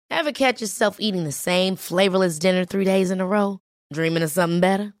Ever catch yourself eating the same flavorless dinner 3 days in a row? Dreaming of something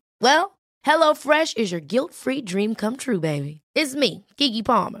better? Well, HelloFresh is your guilt-free dream come true, baby. It's me, Keke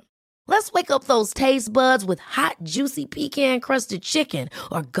Palmer. Let's wake up those taste buds with hot, juicy pecan-crusted chicken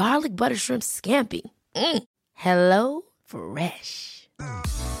or garlic butter shrimp scampi. Hello Fresh.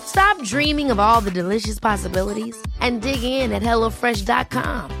 Stop dreaming of all the delicious possibilities and dig in at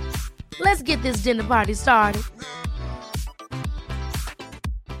HelloFresh.com. Let's get this dinner party started.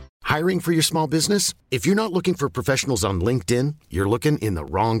 Hiring for your small business? If you're not looking for professionals on LinkedIn, you're looking in the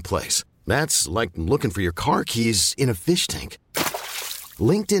wrong place. That's like looking for your car keys in a fish tank.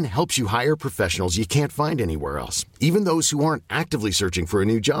 LinkedIn helps you hire professionals you can't find anywhere else, even those who aren't actively searching for a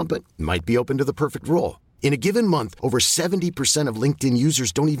new job but might be open to the perfect role. In a given month, over 70% of LinkedIn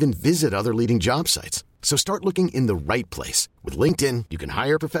users don't even visit other leading job sites. So start looking in the right place. With LinkedIn, you can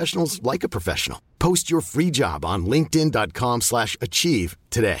hire professionals like a professional. Post your free job on linkedin.com/achieve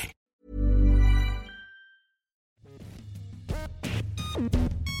today.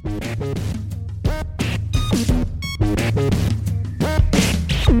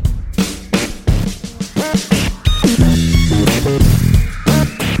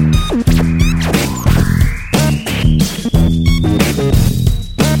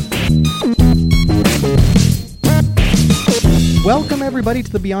 Welcome, everybody,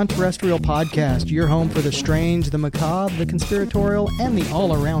 to the Beyond Terrestrial podcast, your home for the strange, the macabre, the conspiratorial, and the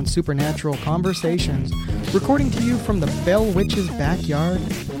all-around supernatural conversations. Recording to you from the Bell Witch's backyard,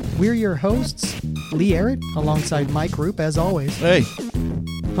 we're your hosts, Lee Arrett, alongside Mike Roop, as always. Hey.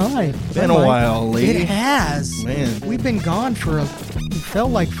 Hi. Been a while, Lee. It has. Man. We've been gone for it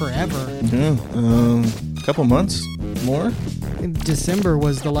felt like forever. Yeah, couple months more. December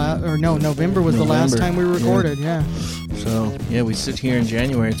was the last, or no, November was the last time we recorded, yeah. So, yeah, we sit here in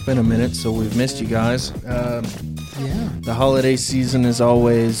January. It's been a minute, so we've missed you guys. Yeah. The holiday season, as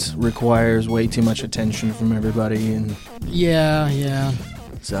always, requires way too much attention from everybody, and Yeah.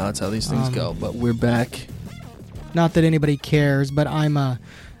 so that's how these things go. But we're back. Not that anybody cares, but I'm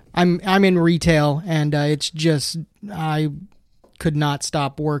in retail, and it's just I could not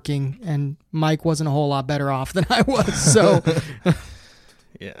stop working, and Mike wasn't a whole lot better off than I was. So,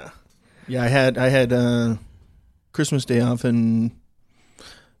 Yeah, I had Christmas Day off and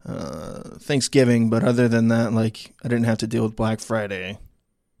Thanksgiving, but other than that, like, I didn't have to deal with Black Friday,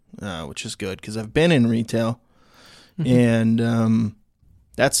 which is good because I've been in retail, and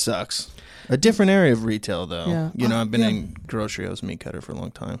that sucks. A different area of retail, though. Yeah. You know, I've been in grocery. I was a meat cutter for a long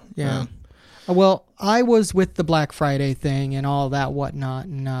time. Yeah. Well, I was with the Black Friday thing and all that whatnot,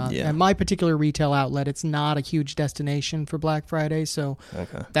 and at my particular retail outlet, it's not a huge destination for Black Friday, so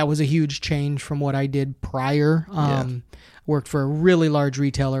that was a huge change from what I did prior. Worked for a really large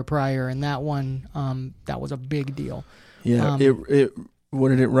retailer prior, and that one, that was a big deal. Yeah. What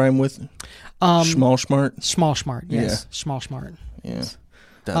did it rhyme with? Small Smart? Small Smart, yes. Yeah. Small Smart. Yeah.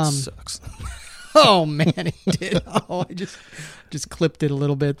 That sucks. Oh, man, it did. Oh, I just clipped it a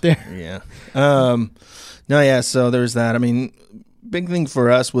little bit there. Yeah. So there's that. I mean, big thing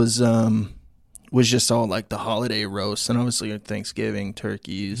for us was just all like the holiday roasts, and obviously Thanksgiving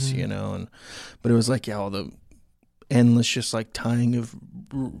turkeys, you know, but it was like, all the endless just like tying of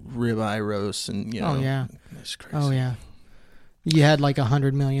ribeye roasts, and, you know. Oh, yeah. It's crazy. Oh, yeah. You had like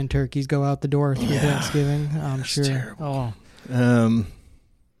 100 million turkeys go out the door through Thanksgiving, I'm sure. Terrible. Oh.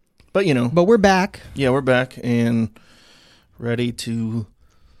 But, you know. But we're back. Yeah, we're back and ready to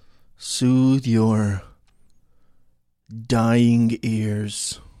soothe your dying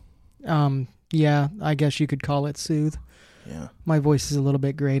ears. Yeah, I guess you could call it soothe. Yeah. My voice is a little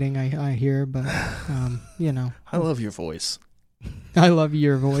bit grating, I hear, but, you know. I love your voice. I love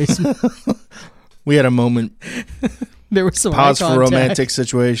your voice. We had a moment. There was some pause for romantic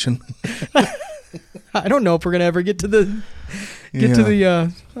situation. I don't know if we're gonna ever get to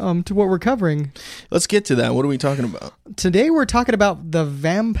to what we're covering. Let's get to that. What are we talking about today? We're talking about the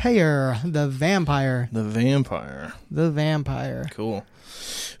vampire. Cool.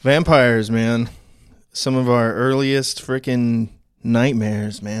 Vampires, man. Some of our earliest freaking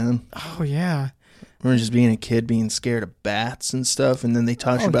nightmares, man. Oh yeah. I remember just being a kid, being scared of bats and stuff, and then they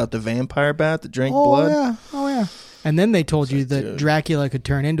talked about the vampire bat that drank blood. Oh yeah. And then they told you that Dracula could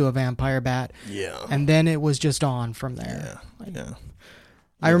turn into a vampire bat. Yeah. And then it was just on from there. Yeah.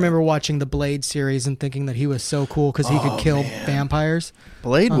 I remember watching the Blade series and thinking that he was so cool because he could kill vampires.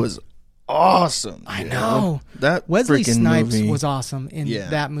 Blade was awesome. I know. That Wesley Snipes movie was awesome in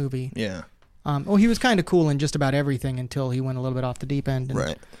that movie. Yeah. He was kind of cool in just about everything until he went a little bit off the deep end. And,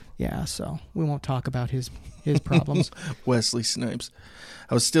 right. Yeah, so we won't talk about his problems. Wesley Snipes.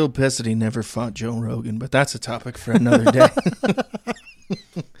 I was still pissed that he never fought Joe Rogan, but that's a topic for another day.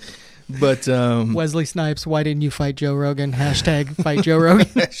 But Wesley Snipes, why didn't you fight Joe Rogan? Hashtag fight Joe Rogan.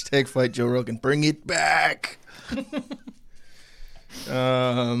 Hashtag fight Joe Rogan. Bring it back.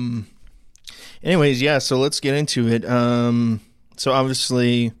 Anyways, yeah, so let's get into it. So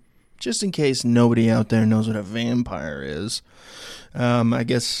obviously, just in case nobody out there knows what a vampire is, I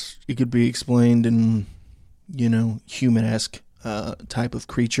guess it could be explained in, human-esque type of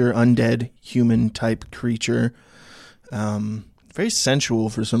creature, undead human type creature. Very sensual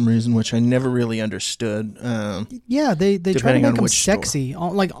for some reason, which I never really understood. Yeah, they try to make them sexy,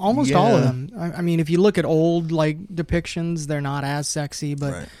 like almost all of them. I mean, if you look at old depictions, they're not as sexy,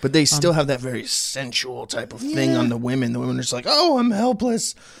 but but they still have that very sensual type of thing on the women. The women are just like, "Oh, I'm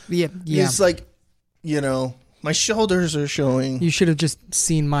helpless." Yeah. It's like, my shoulders are showing. You should have just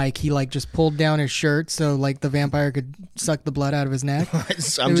seen Mike. He just pulled down his shirt so the vampire could suck the blood out of his neck.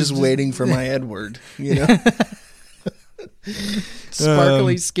 I'm just waiting for my Edward,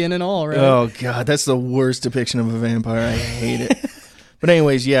 Sparkly skin and all, right? Oh god, that's the worst depiction of a vampire. I hate it. But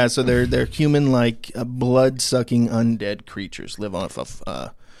anyways, yeah. So they're human-like, blood-sucking undead creatures. Live off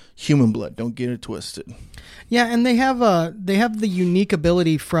of human blood. Don't get it twisted. Yeah, and they have the unique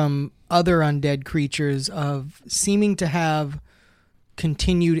ability from other undead creatures of seeming to have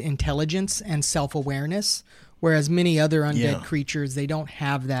continued intelligence and self-awareness. Whereas many other undead creatures, they don't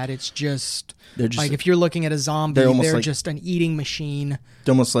have that. It's just, if you're looking at a zombie, they're just an eating machine.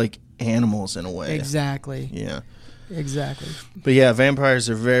 They're almost like animals in a way. Exactly. Yeah. Exactly. But yeah,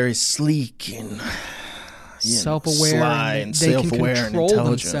 vampires are very sleek and self-aware. Sly and self-aware can control and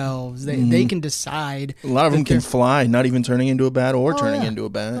intelligent. Themselves. They can decide. A lot of them can fly, not even turning into a bat or turning into a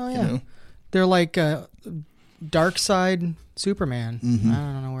bat. Oh, yeah. They're like dark side Superman. I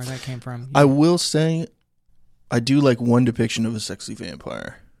don't know where that came from. I will say, I do like one depiction of a sexy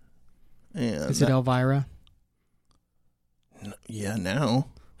vampire. And is it Elvira? Yeah, now.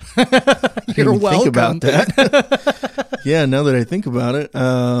 You're welcome. Think about that. Yeah, now that I think about it,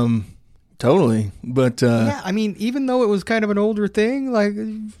 totally. But yeah, I mean, even though it was kind of an older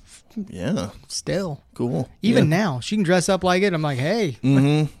thing, yeah, still cool. Even now, she can dress up like it. I'm like, hey,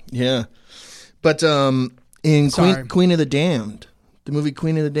 yeah. But in Queen of the Damned. The movie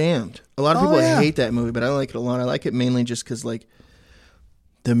Queen of the Damned. A lot of people hate that movie, but I like it a lot. I like it mainly just because,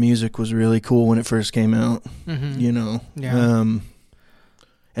 the music was really cool when it first came out. Yeah.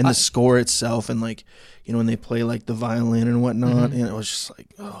 And the score itself, and when they play the violin and whatnot, and it was just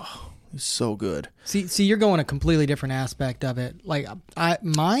it's so good. See, you're going a completely different aspect of it.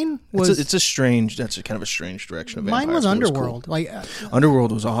 Mine was. It's a strange. That's kind of a strange direction of vampires. Mine was Underworld. Cool.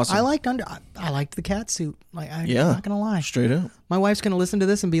 Underworld was awesome. I liked the cat suit. I'm not gonna lie. Straight up. My wife's gonna listen to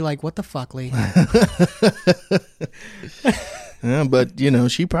this and be like, "What the fuck, Lee?" Yeah, but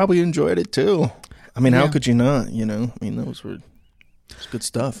she probably enjoyed it too. I mean, how could you not? Those were. It's good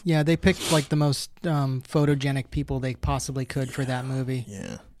stuff. Yeah, they picked the most photogenic people they possibly could for that movie.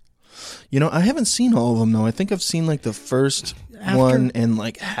 Yeah. I haven't seen all of them though. I think I've seen the first one and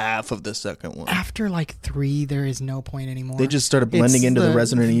half of the second one. After 3, there is no point anymore. They just started blending into the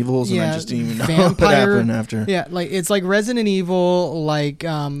Resident Evils, and I just didn't even know what happened after. Yeah, it's like Resident Evil,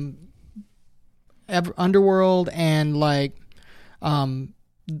 Underworld, and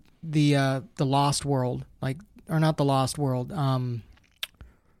the Lost World, or not the Lost World,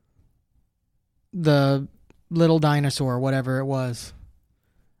 the Little Dinosaur, whatever it was.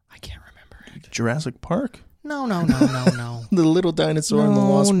 I can't remember it. Jurassic Park? No. The Little Dinosaur in the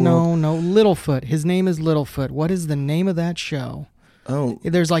Lost World? No. Littlefoot. His name is Littlefoot. What is the name of that show? Oh.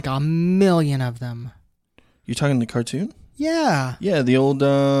 There's 1 million of them. You're talking the cartoon? Yeah. Yeah, the old,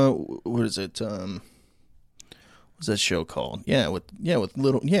 what is it? What's that show called? With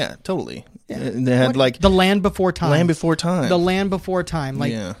little, totally. Yeah. They had The Land Before Time. Land Before Time. The Land Before Time.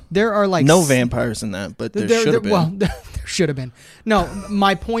 There are no vampires in that, but there should have been. Well, there should have been. No,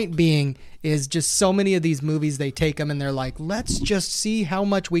 my point being is just so many of these movies, they take them and they're like, let's just see how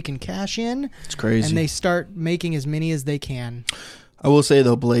much we can cash in. It's crazy. And they start making as many as they can. I will say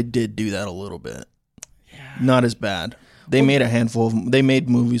though, Blade did do that a little bit. Yeah. Not as bad. They made a handful of them. They made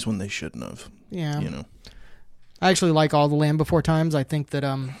movies when they shouldn't have. Yeah. I actually like all the Land Before Times. I think that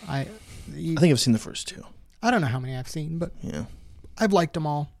I think I've seen the first 2. I don't know how many I've seen, but yeah, I've liked them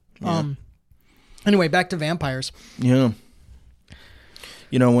all. Yeah. Anyway, back to vampires. Yeah.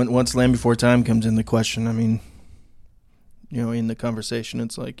 Once Land Before Time comes in the question, I mean, in the conversation,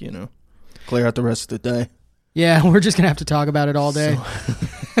 it's clear out the rest of the day. Yeah, we're just gonna have to talk about it all day.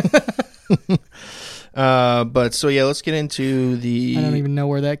 So let's get into the. I don't even know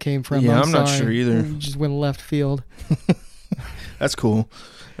where that came from. Yeah, I'm not sure either. We just went left field. That's cool.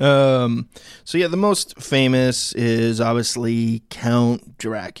 So yeah, the most famous is obviously Count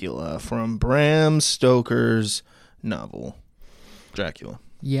Dracula from Bram Stoker's novel, Dracula.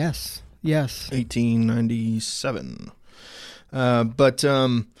 Yes. 1897. But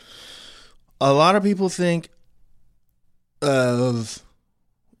a lot of people think of,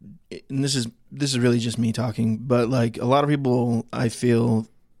 and this is really just me talking, but like a lot of people, I feel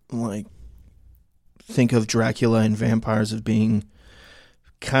like, think of Dracula and vampires as being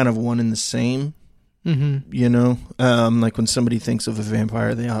kind of one and the same. Mm-hmm. You know, like when somebody thinks of a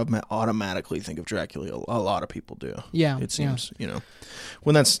vampire, they automatically think of Dracula. A lot of people do. Yeah, it seems, you know,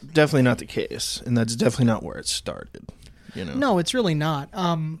 when that's definitely not the case, and that's definitely not where it started. You know, no, it's really not.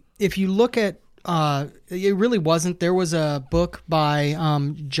 If you look at, it really wasn't. There was a book by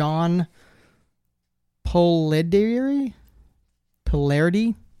John Polidori.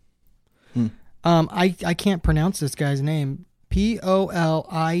 I can't pronounce this guy's name. Polidori.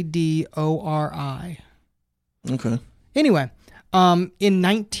 Okay. Anyway, in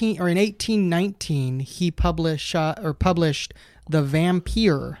 1819, he published The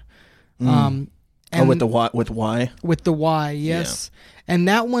Vampire. And with the Y. With the Y, yes. Yeah. And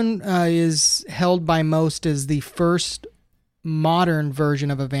that one is held by most as the first modern version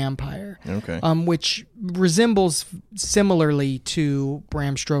of a vampire. Okay. Which resembles similarly to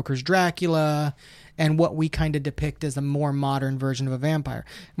Bram Stoker's Dracula and what we kind of depict as a more modern version of a vampire.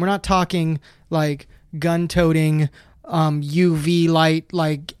 We're not talking like gun-toting, UV light,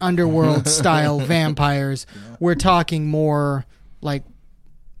 like underworld style vampires. Yeah. We're talking more like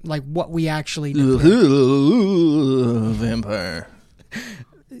what we actually depict. Vampire.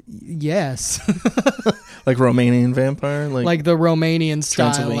 Yes. Like Romanian vampire? Like the Romanian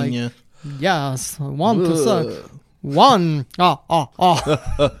style. Transylvania. Like, yes. Want to suck. One.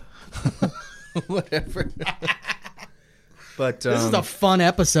 Whatever. But this is a fun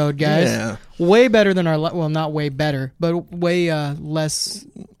episode, guys. Yeah. Way better than not way better, but way less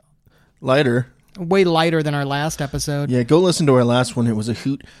lighter. Way lighter than our last episode. Yeah, go listen to our last one. It was a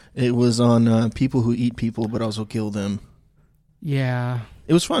hoot. It was on people who eat people but also kill them. Yeah.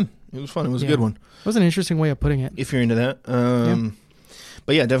 It was fun. It was a good one. It was an interesting way of putting it. If you're into that.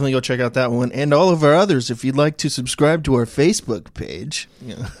 But yeah, definitely go check out that one and all of our others. If you'd like to subscribe to our Facebook page,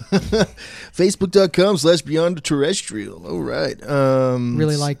 Facebook.com/BeyondTerrestrial. All right.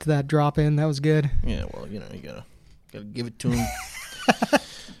 Really liked that drop in. That was good. Yeah, well, you gotta give it to them.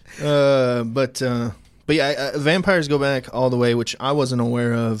 But yeah, vampires go back all the way, which I wasn't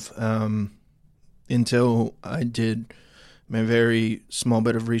aware of until I did my very small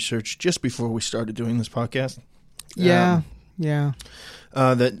bit of research just before we started doing this podcast. Yeah.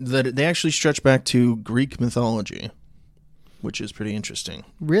 That they actually stretch back to Greek mythology, which is pretty interesting.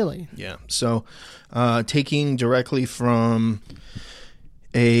 Really? Yeah. So, taking directly from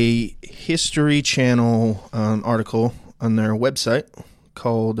a History Channel article on their website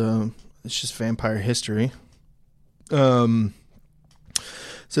called it's just Vampire History.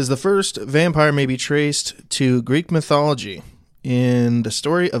 Says the first vampire may be traced to Greek mythology in the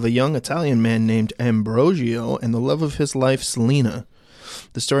story of a young Italian man named Ambrogio and the love of his life, Selina.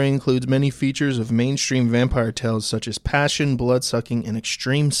 The story includes many features of mainstream vampire tales such as passion, blood-sucking, and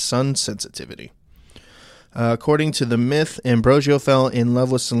extreme sun sensitivity. According to the myth, Ambrogio fell in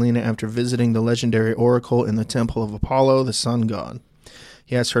love with Selina after visiting the legendary oracle in the temple of Apollo, the sun god.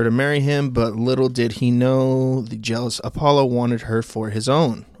 He asked her to marry him, but little did he know the jealous Apollo wanted her for his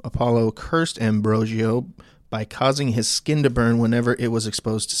own. Apollo cursed Ambrogio by causing his skin to burn whenever it was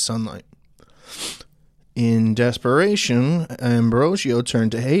exposed to sunlight. In desperation, Ambrogio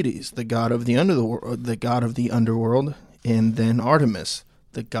turned to Hades, the god of the underworld, and then Artemis,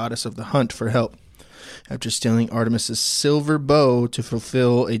 the goddess of the hunt, for help. After stealing Artemis's silver bow to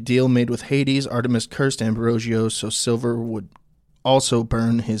fulfill a deal made with Hades, Artemis cursed Ambrogio so silver would also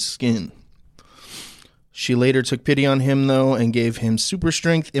burn his skin. She later took pity on him, though, and gave him super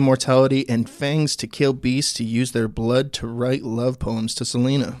strength, immortality, and fangs to kill beasts to use their blood to write love poems to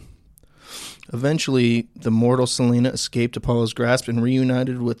Selina. Eventually, the mortal Selina escaped Apollo's grasp and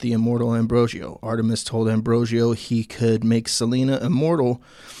reunited with the immortal Ambrogio. Artemis told Ambrogio he could make Selina immortal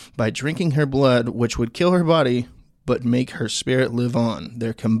by drinking her blood, which would kill her body, but make her spirit live on.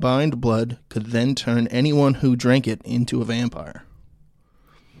 Their combined blood could then turn anyone who drank it into a vampire.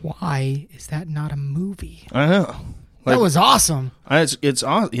 Why is that not a movie? I know. That was awesome. It's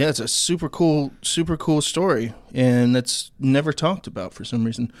awesome. Yeah, it's a super cool story, and that's never talked about for some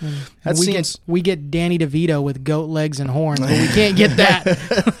reason. We get Danny DeVito with goat legs and horns, but we can't get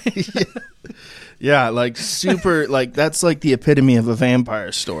that. Yeah, like super, like that's like the epitome of a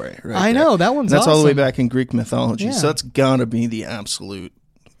vampire story, right? I know, that one's That's awesome. all the way back in Greek mythology. Yeah. So that's gotta be the absolute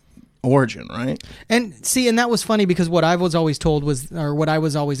origin, right? And see, and that was funny because what I was always told was, or what I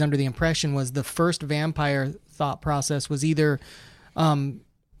was always under the impression was the first vampire thought process was either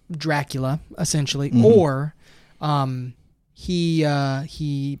Dracula, essentially, or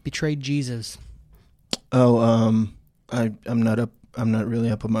he betrayed Jesus. Oh, I'm not really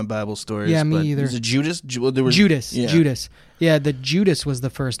up on my Bible stories. Yeah, me but either. Was it Judas? There was, Judas. Yeah. Judas. Yeah, the Judas was the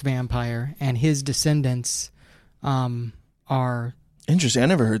first vampire, and his descendants are. Interesting. I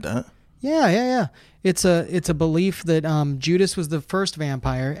never heard that. Yeah. It's a belief that Judas was the first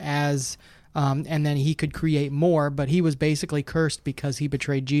vampire, and then he could create more, but he was basically cursed because he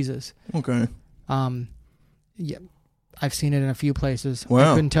betrayed Jesus. Okay. Yeah, I've seen it in a few places.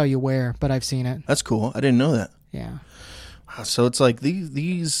 Wow. I couldn't tell you where, but I've seen it. That's cool. I didn't know that. Yeah. So it's like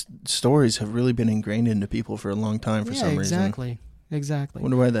these stories have really been ingrained into people for a long time for some reason. Exactly. I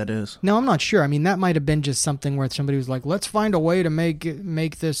wonder why that is. No, I'm not sure. I mean, that might have been just something where somebody was like, let's find a way to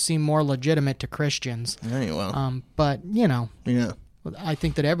make this seem more legitimate to Christians. Yeah, well. But, Yeah. I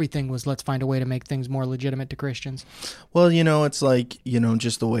think that everything was let's find a way to make things more legitimate to Christians. Well, it's like,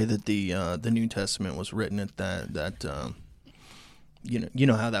 just the way that the New Testament was written at that how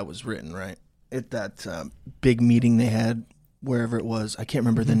that was written, right? At that big meeting they had wherever it was. I can't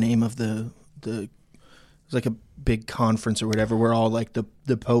remember the name of the it was like a big conference or whatever where all like the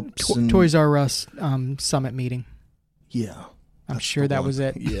popes and Toys R Us summit meeting. Yeah. I'm sure that was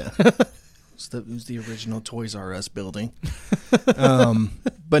it. Yeah. It was the original Toys R Us building.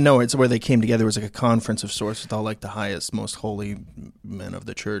 But no, it's where they came together. It was like a conference of sorts with all like the highest, most holy men of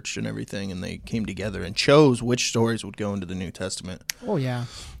the church and everything. And they came together and chose which stories would go into the New Testament. Oh, yeah.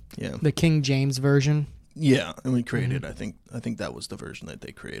 Yeah. The King James version. Yeah. And we created, I think that was the version that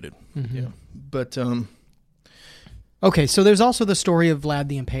they created. Mm-hmm. Yeah. But, okay, so there's also the story of Vlad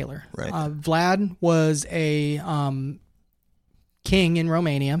the Impaler. Right. Vlad was a king in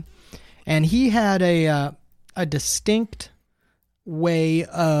Romania. And he had a distinct way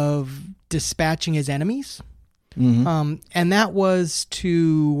of dispatching his enemies, and that was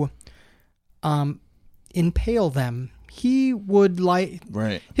to impale them. He would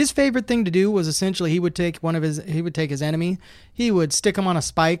his favorite thing to do was essentially he would take his enemy, he would stick him on a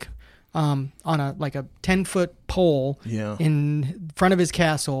spike, on a 10-foot pole in front of his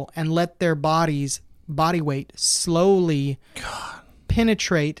castle, and let their body weight slowly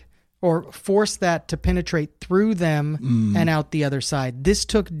penetrate. Or force that to penetrate through them and out the other side. This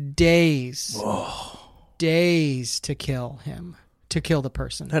took days. Whoa. Days to kill him, to kill the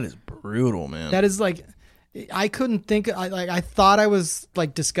person. That is brutal, man. That is like, I couldn't think. I thought I was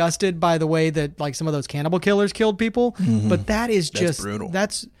like disgusted by the way that like some of those cannibal killers killed people, but that's brutal.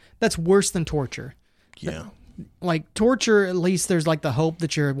 That's worse than torture. Yeah. Like torture, at least there's like the hope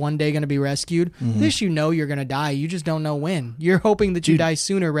that you're one day going to be rescued. This, you're going to die. You just don't know when. You're hoping that you die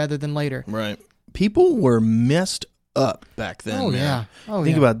sooner rather than later. Right. People were messed up back then. Oh, man. yeah.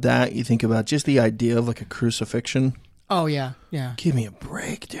 Think about that. You think about just the idea of like a crucifixion. Oh, yeah. Yeah. Give me a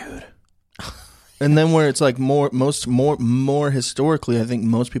break, dude. And then where it's like more historically, I think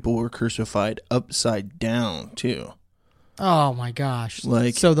most people were crucified upside down too. Oh my gosh.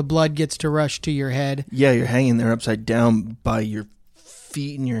 Like, so the blood gets to rush to your head. Yeah, you're hanging there upside down by your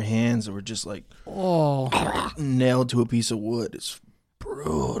feet and your hands that were just like nailed to a piece of wood. It's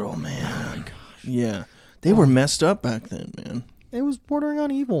brutal, man. Oh my gosh. Yeah. They were messed up back then, man. It was bordering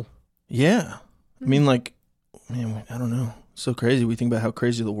on evil. Yeah. I mean, like, man, I don't know. It's so crazy. We think about how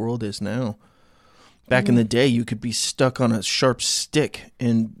crazy the world is now. Back in the day, you could be stuck on a sharp stick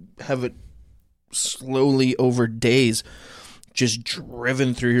and have it slowly over days just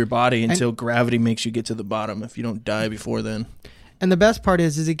driven through your body until gravity makes you get to the bottom if you don't die before then. And the best part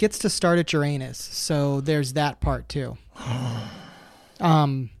is it gets to start at your anus. So there's that part too.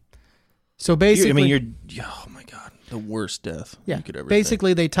 So basically, oh my God, the worst death you could ever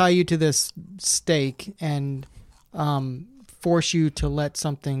basically think. They tie you to this stake and force you to let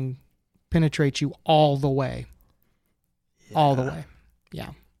something penetrate you all the way. Yeah. All the way. Yeah.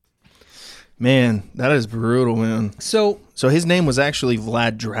 Man, that is brutal, man. So his name was actually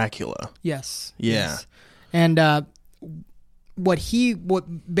Vlad Dracula. Yes. Yeah. Yes. And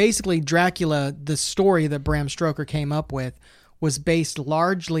what basically Dracula, the story that Bram Stoker came up with, was based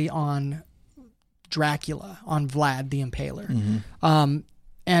largely on Dracula, on Vlad the Impaler. Mm-hmm.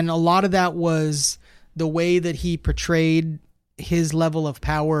 And a lot of that was the way that he portrayed his level of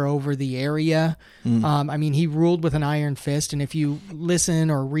power over the area. I mean, he ruled with an iron fist, and if you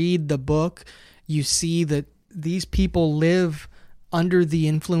listen or read the book, you see that these people live under the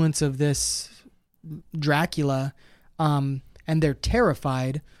influence of this Dracula, and they're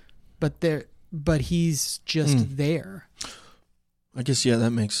terrified, but he's just there. I guess, yeah,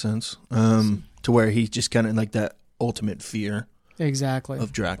 that makes sense. To where he's just kind of like that ultimate fear. Exactly.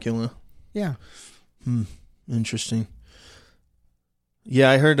 Of Dracula. Yeah. Interesting. Yeah,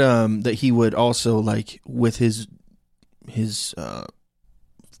 I heard that he would also, like, with his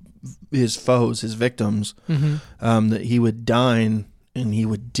foes, his victims, that he would dine and he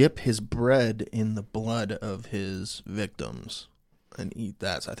would dip his bread in the blood of his victims and eat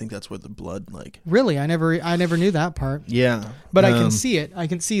that. So I think that's where the blood, like... Really? I never knew that part. Yeah. But I can see it. I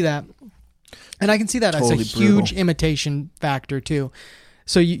can see that. And I can see that totally as a huge imitation factor, too.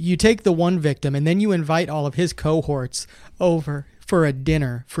 So you take the one victim, and then you invite all of his cohorts over for a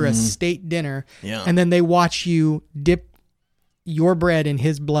dinner, for a state dinner, and then they watch you dip your bread in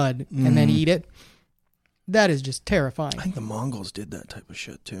his blood and then eat it. That is just terrifying. I think the Mongols did that type of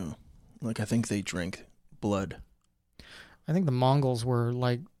shit, too. Like, I think they drank blood. I think the Mongols were,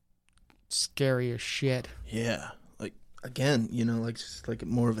 like, scary as shit. Yeah. Like, again, you know, like, just like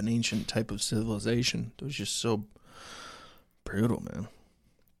more of an ancient type of civilization. It was just so brutal, man.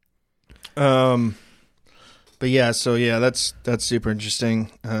 But yeah, so yeah, that's super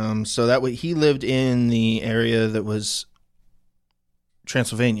interesting. So that way he lived in the area that was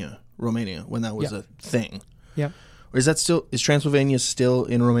Transylvania, Romania, when that was a thing. Yep. Or is Transylvania still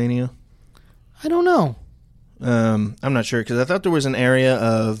in Romania? I don't know. I'm not sure, because I thought there was an area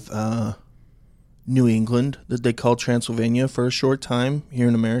of New England that they called Transylvania for a short time here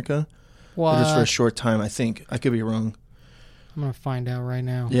in America. What? Or just for a short time, I think. I could be wrong. I'm going to find out right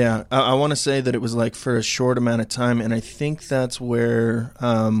now. Yeah, I want to say that it was like for a short amount of time, and I think that's where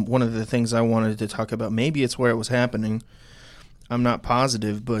one of the things I wanted to talk about, maybe it's where it was happening. I'm not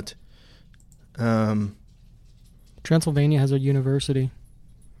positive, but... Transylvania has a university.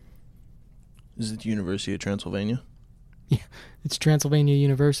 Is it the University of Transylvania? Yeah, it's Transylvania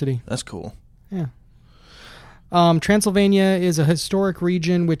University. That's cool. Yeah. Transylvania is a historic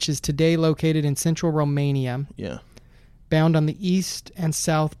region which is today located in central Romania. Yeah. Bound on the east and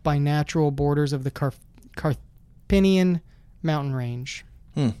south by natural borders of the Carpathian mountain range.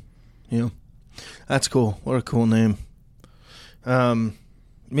 Yeah. That's cool. What a cool name.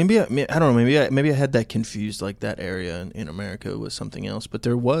 Maybe I don't know. Maybe I had that confused, like that area in America was something else. But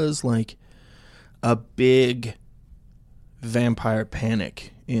there was like a big vampire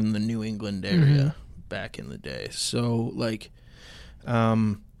panic in the New England area back in the day. So like,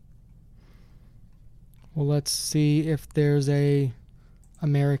 well, let's see if there's a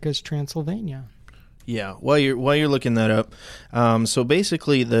America's Transylvania. Yeah, while you're looking that up, so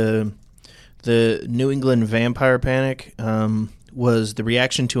basically the New England vampire panic was the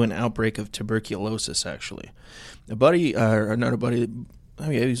reaction to an outbreak of tuberculosis. Actually, a buddy, or not a buddy, I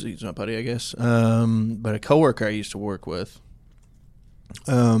mean he's not a buddy, I guess, but a coworker I used to work with,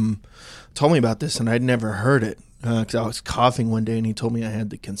 told me about this, and I'd never heard it. Because I was coughing one day, and he told me I had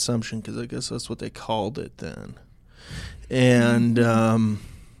the consumption, because I guess that's what they called it then.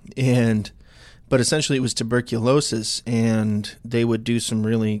 But essentially it was tuberculosis, and they would do some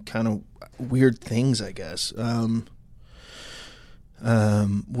really kind of weird things, I guess,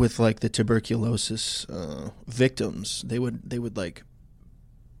 with like the tuberculosis victims. They would like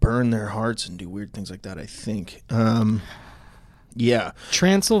burn their hearts and do weird things like that, I think. Yeah.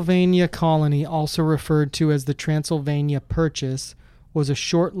 Transylvania Colony, also referred to as the Transylvania Purchase, was a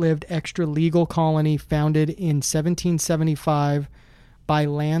short-lived extra-legal colony founded in 1775 by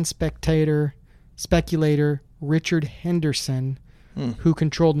land speculator Richard Henderson, who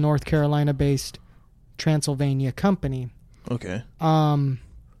controlled North Carolina-based Transylvania Company. Okay.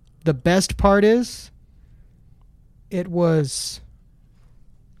 The best part is it was...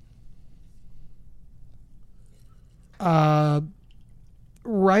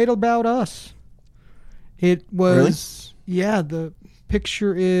 right about us. It was, really? Yeah, the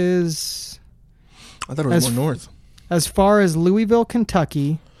picture is... I thought it was more north. As far as Louisville,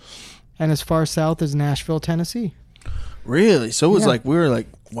 Kentucky, and as far south as Nashville, Tennessee. Really? So it was like, we were like,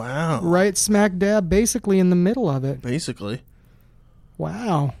 wow. Right smack dab, basically in the middle of it. Basically.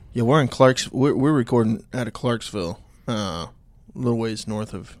 Wow. Yeah, we're we're recording out of Clarksville, a little ways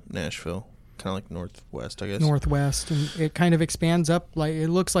north of Nashville. Kind of like northwest, I guess. Northwest, and it kind of expands up. Like it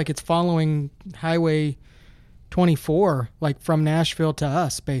looks like it's following Highway 24, like from Nashville to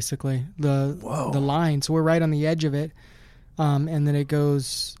us, basically the line. So we're right on the edge of it, and then it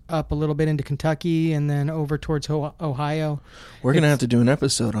goes up a little bit into Kentucky, and then over towards Ohio. We're gonna have to do an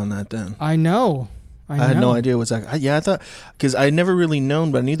episode on that then. I know. I had no idea what's that. I thought, because I never really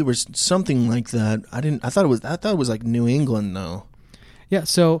known, but I knew there was something like that. I thought it was like New England though. Yeah.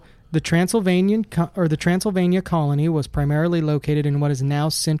 So The Transylvania colony was primarily located in what is now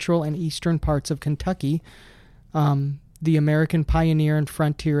central and eastern parts of Kentucky. The American pioneer and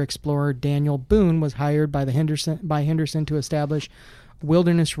frontier explorer Daniel Boone was hired by Henderson to establish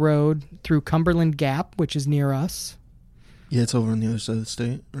Wilderness Road through Cumberland Gap, which is near us. Yeah, it's over on the other side of the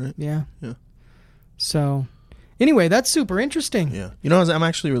state, right? Yeah. Yeah. So, anyway, that's super interesting. Yeah. You know, I'm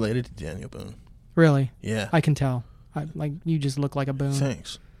actually related to Daniel Boone. Really? Yeah. I can tell. You just look like a Boone.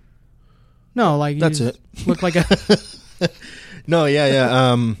 Thanks. No, like that's you it. Look like a. No,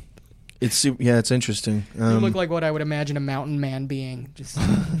 yeah. It's interesting. You look like what I would imagine a mountain man being. Just.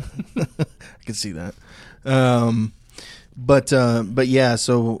 I can see that. But yeah.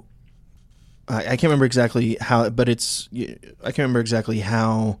 So I can't remember exactly how, but I can't remember exactly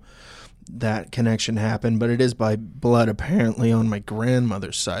how that connection happened, but it is by blood apparently on my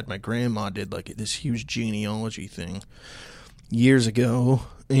grandmother's side. My grandma did like this huge genealogy thing years ago,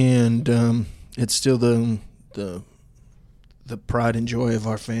 and it's still the pride and joy of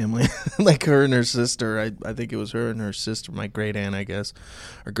our family. Like her and her sister, I think it was her and her sister, my great aunt, I guess,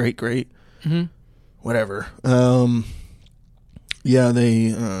 or great whatever. Yeah,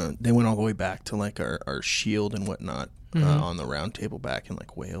 they went all the way back to like our shield and whatnot. On the round table back in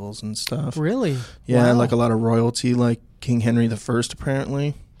like Wales and stuff. Really? Yeah, wow. Like a lot of royalty, like King Henry I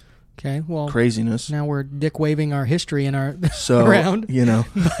apparently. Okay, well, craziness. Now we're dick waving our history in our around, you know.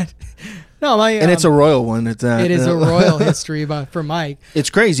 But no, and it's a royal one at that. It is a royal history for Mike. It's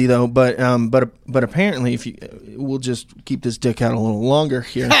crazy though, but apparently, if we'll just keep this dick out a little longer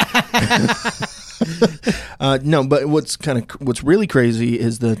here. No, but what's really crazy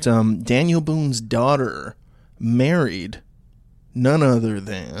is that Daniel Boone's daughter married none other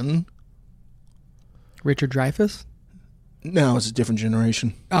than Richard Dreyfuss. No, it's a different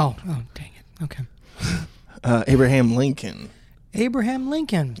generation. Oh, dang it. Okay. Abraham Lincoln. Abraham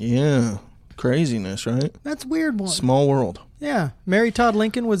Lincoln. Yeah. Craziness, right? That's weird. One. Small world. Yeah. Mary Todd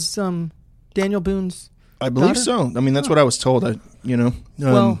Lincoln was Daniel Boone's I believe daughter? So. I mean, that's what I was told. Well,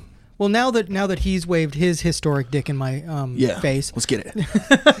 now that he's waved his historic dick in my face. Let's get it.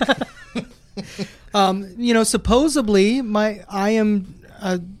 Supposedly I am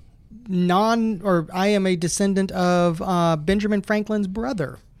a descendant of Benjamin Franklin's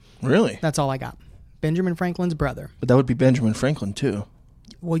brother. Really? That's all I got. Benjamin Franklin's brother. But that would be Benjamin Franklin too.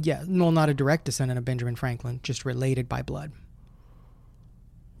 Well, yeah. Well, not a direct descendant of Benjamin Franklin, just related by blood.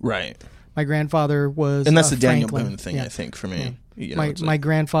 Right. My grandfather was and that's the Franklin. Daniel Boone thing, I think, for me. Yeah. My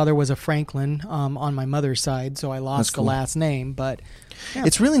grandfather was a Franklin on my mother's side, so I lost the last name. But yeah.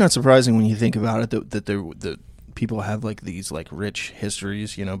 It's really not surprising when you think about it that people have like these like rich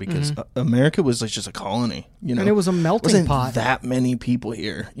histories, because America was like just a colony, and it was a melting pot. Wasn't that many people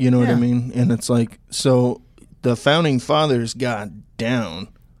here, you know what I mean? And it's like, so the founding fathers got down.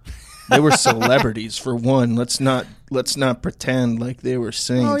 They were celebrities for one. Let's not pretend like they were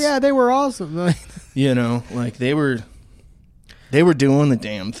saints. Oh yeah, they were awesome. Like they were doing the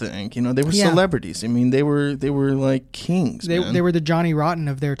damn thing. They were celebrities. I mean, they were like kings. They were the Johnny Rotten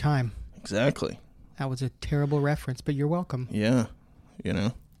of their time. Exactly. That was a terrible reference, but you're welcome. Yeah,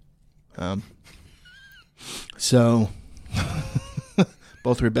 so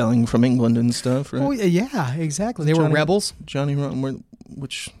both rebelling from England and stuff, right? Oh yeah, exactly. They were rebels. Johnny Rotten,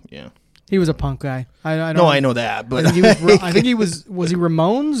 he was a punk guy. I know that, but I think he was he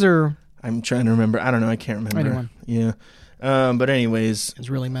Ramones or? I'm trying to remember. I don't know. I can't remember. Anyone. Yeah. But anyways,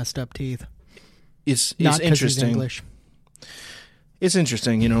 his really messed up teeth. It's not interesting. He's English. It's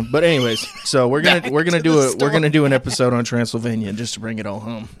interesting, But anyways, so we're gonna do an episode on Transylvania just to bring it all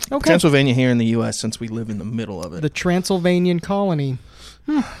home. Okay. Transylvania here in the U.S. since we live in the middle of it. The Transylvanian colony.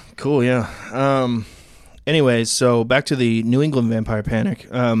 Cool. Yeah. Anyways, so back to the New England vampire panic.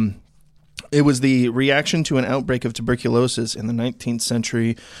 It was the reaction to an outbreak of tuberculosis in the 19th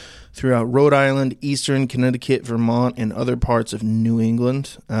century throughout Rhode Island, eastern Connecticut, Vermont, and other parts of New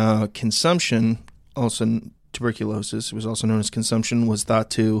England. Consumption, also tuberculosis, it was also known as consumption, was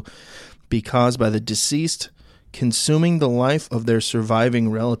thought to be caused by the deceased consuming the life of their surviving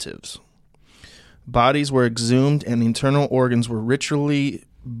relatives. Bodies were exhumed and internal organs were ritually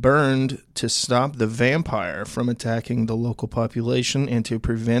burned to stop the vampire from attacking the local population and to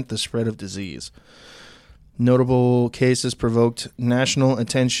prevent the spread of disease. Notable cases provoked national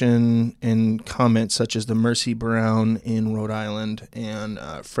attention and comment, such as the Mercy Brown in Rhode Island and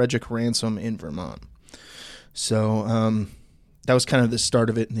Frederick Ransom in Vermont. So that was kind of the start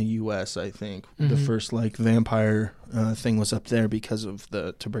of it in the U.S., I think. Mm-hmm. The first vampire thing was up there because of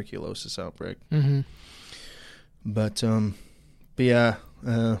the tuberculosis outbreak. Mm-hmm. But yeah,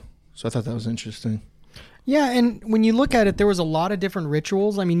 so I thought that was interesting. Yeah, and when you look at it, there was a lot of different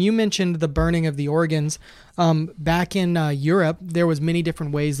rituals. I mean, you mentioned the burning of the organs. Back in Europe, there was many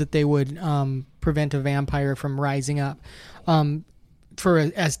different ways that they would prevent a vampire from rising up. For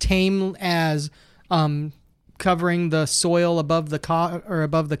as tame as covering the soil above the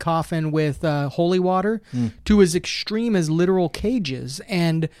coffin with holy water, to as extreme as literal cages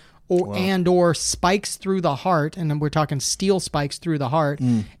or spikes through the heart, and then we're talking steel spikes through the heart.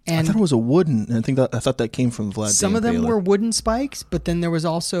 And I thought it was a wooden. I thought that came from Vlad. Some of them were wooden spikes, but then there was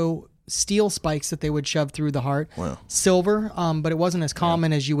also steel spikes that they would shove through the heart. Wow. Silver, but it wasn't as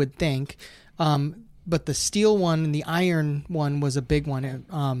common as you would think. But the steel one and the iron one was a big one.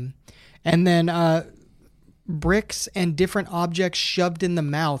 And then bricks and different objects shoved in the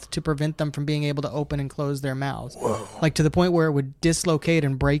mouth to prevent them from being able to open and close their mouths. Whoa. Like to the point where it would dislocate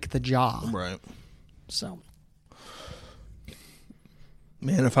and break the jaw. Right. So,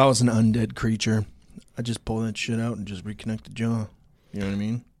 man, if I was an undead creature, I'd just pull that shit out and just reconnect the jaw. You know what I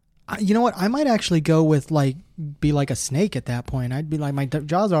mean? You know what? I might actually go with be like a snake at that point. I'd be like, my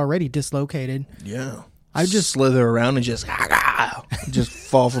jaw's already dislocated. Yeah. I'd just slither around and just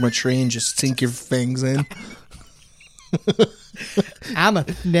fall from a tree and just sink your fangs in. I'm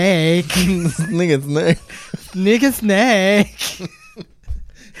a snake. Nigga snake. Nigga snake.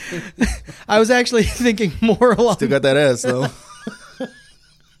 I was actually thinking more along. Still got that ass though.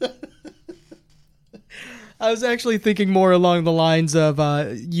 I was actually thinking more along the lines of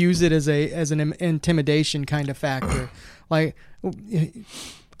use it as an intimidation kind of factor. Like,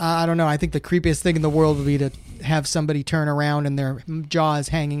 I don't know. I think the creepiest thing in the world would be to have somebody turn around and their jaw is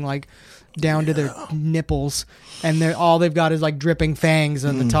hanging like down to their nipples, and all they've got is like dripping fangs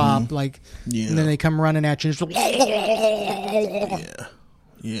on the top, like, and then they come running at you.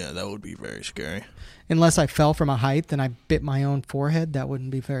 Yeah, that would be very scary. Unless I fell from a height and I bit my own forehead, that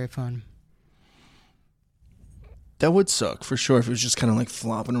wouldn't be very fun. That would suck for sure if it was just kind of like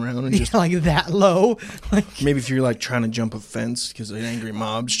flopping around and just like that low. Like, maybe if you're like trying to jump a fence because an angry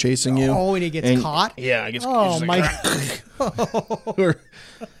mob's chasing you. Oh, and he gets caught. Yeah, I guess. Oh my!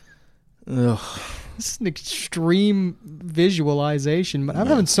 It's an extreme visualization, but I'm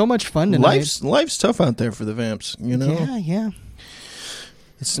having so much fun tonight. Life's tough out there for the vamps, you know. Yeah.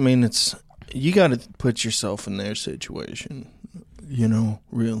 It's you got to put yourself in their situation, you know.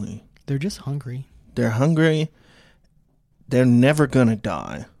 Really, they're just hungry. They're hungry. They're never gonna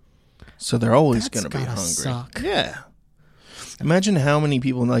die, so they're always gonna be hungry. Suck. Yeah. Imagine how many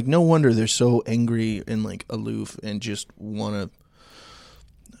people, like, no wonder they're so angry and like aloof and just want to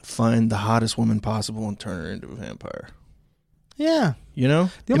find the hottest woman possible and turn her into a vampire. Yeah. You know?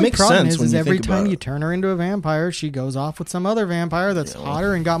 The only problem is every time you turn her into a vampire, she goes off with some other vampire that's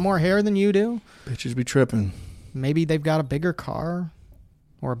hotter and got more hair than you do. Bitches be tripping. Maybe they've got a bigger car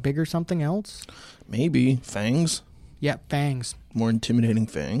or a bigger something else. Maybe. Fangs. Yeah, fangs. More intimidating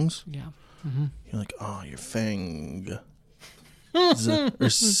fangs. Yeah. Mm-hmm. You're like, oh, your fang are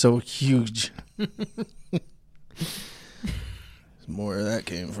so huge. More where that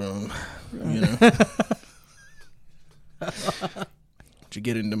came from, you know. To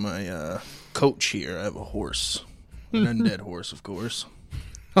get into my coach here, I have a horse. An undead horse, of course.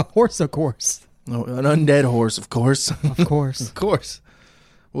 A horse, of course. No, an undead horse, of course. Of course. Of course.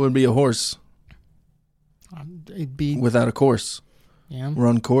 What would be a horse? It'd be without a course. Yeah.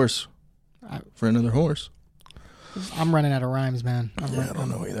 Run course for another horse. I'm running out of rhymes, man. I don't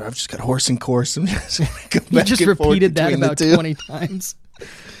know either. I've just got horse and course. You just repeated that about 20 times.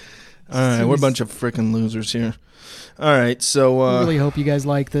 All right, we're a bunch of freaking losers here. All right, so I really hope you guys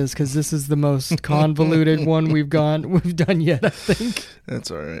like this because this is the most convoluted one we've done yet, I think. That's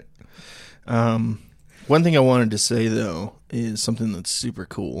all right. One thing I wanted to say though is something that's super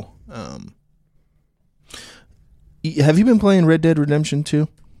cool. Have you been playing Red Dead Redemption 2?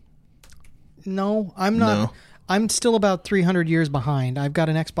 No, I'm not. No. I'm still about 300 years behind. I've got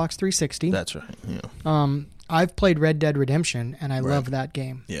an Xbox 360. That's right. Yeah. I've played Red Dead Redemption, and I love that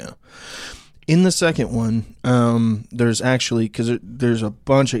game. Yeah. In the second one, there's actually, because there's a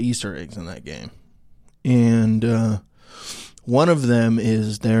bunch of Easter eggs in that game. And one of them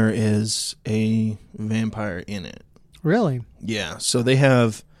is there is a vampire in it. Really? Yeah. So they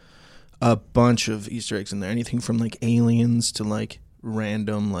have a bunch of Easter eggs in there. Anything from like aliens to like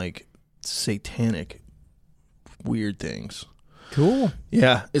random like satanic weird things. Cool.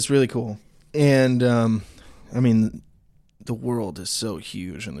 Yeah, it's really cool. And I mean, the world is so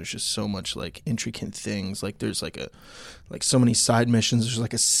huge and there's just so much like intricate things. Like there's like so many side missions. There's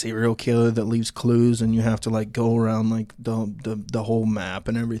like a serial killer that leaves clues and you have to like go around like the whole map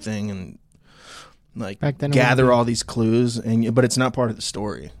and everything and like gather all these clues but it's not part of the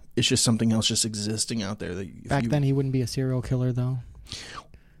story. it's just something else just existing out there. Back then, he wouldn't be a serial killer, though.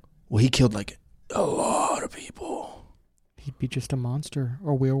 Well, he killed like a lot of people. He'd be just a monster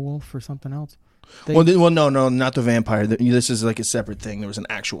or werewolf or something else. No, not the vampire. This is like a separate thing. There was an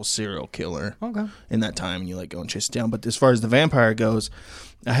actual serial killer in that time, and you like go and chase it down. But as far as the vampire goes,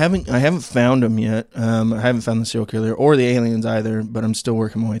 I haven't found him yet. I haven't found the serial killer or the aliens either. But I'm still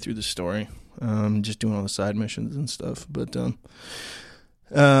working my way through the story. Just doing all the side missions and stuff. But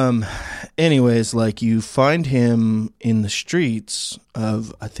anyways, like you find him in the streets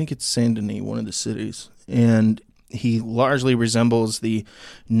of, I think it's Saint Denis, one of the cities, and he largely resembles the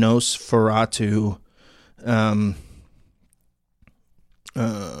Nosferatu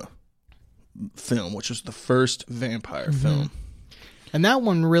film, which was the first vampire film. And that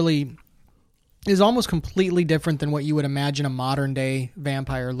one really is almost completely different than what you would imagine a modern day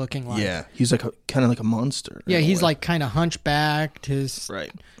vampire looking like. Yeah, he's like kind of like a monster. Yeah, he's like kind of hunchbacked.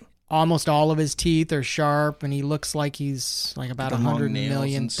 Almost all of his teeth are sharp, and he looks like he's like about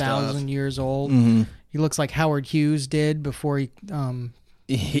 100,000,000 years old. Mm-hmm. He looks like Howard Hughes did before he when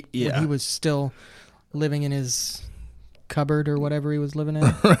he was still living in his cupboard or whatever he was living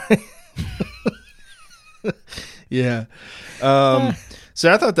in. Yeah. So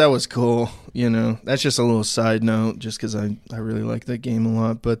I thought that was cool. You know, that's just a little side note, just because I really like that game a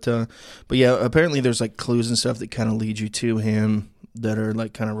lot. But yeah, apparently there's like clues and stuff that kind of lead you to him that are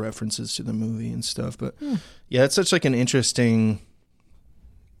like kind of references to the movie and stuff. But yeah, it's such like an interesting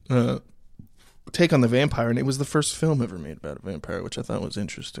take on the vampire, and it was the first film ever made about a vampire, which I thought was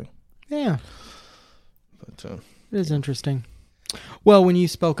interesting. Yeah. But it is interesting. Well, when you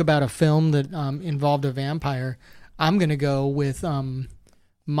spoke about a film that involved a vampire, I'm going to go with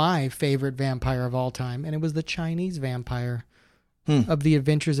my favorite vampire of all time, and it was the Chinese vampire of the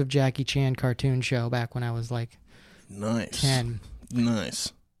Adventures of Jackie Chan cartoon show back when I was like 10.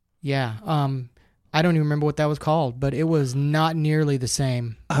 Nice. Yeah. I don't even remember what that was called, but it was not nearly the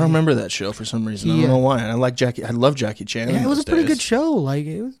same. I don't remember that show for some reason. I don't know why. I love Jackie Chan. Yeah, it was a pretty good show. Like,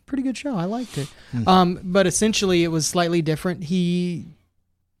 it was a pretty good show. I liked it. But essentially, it was slightly different. He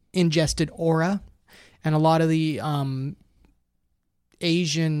ingested aura, and a lot of the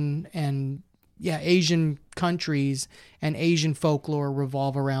Asian countries and Asian folklore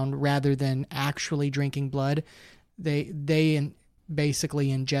revolve around, rather than actually drinking blood, they basically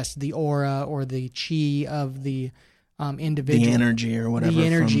ingest the aura or the chi of the individual. The energy or whatever. The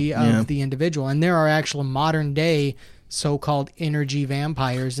energy of the individual. And there are actual modern day so-called energy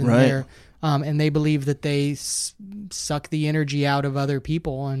vampires in there. And they believe that they suck the energy out of other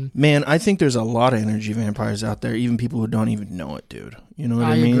people. And man, I think there's a lot of energy vampires out there, even people who don't even know it, dude. You know what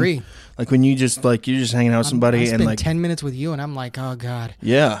I mean? I agree. Like when you just like, you're just hanging out with somebody and like 10 minutes with you and I'm like, oh God.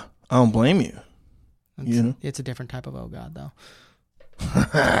 Yeah. I don't blame you. You know? It's a different type of oh God though.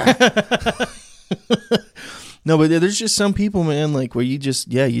 No, but there's just some people, man, like where you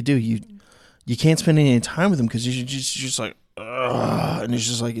just, you can't spend any time with them because you're just like, ugh, and it's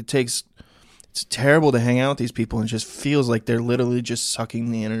just like it's terrible to hang out with these people, and it just feels like they're literally just sucking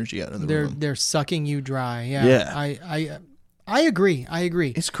the energy out of the room. They're sucking you dry. Yeah. I agree.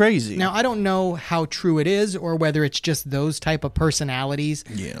 It's crazy. Now, I don't know how true it is, or whether it's just those type of personalities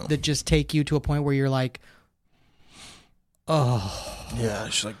that just take you to a point where you're like, oh. Yeah,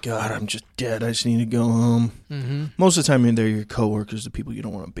 it's like, God, I'm just dead. I just need to go home. Mm-hmm. Most of the time, they're your coworkers, the people you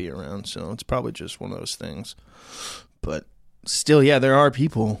don't want to be around. So it's probably just one of those things. But still, yeah, there are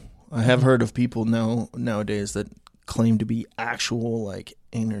people. I have heard of people nowadays that claim to be actual like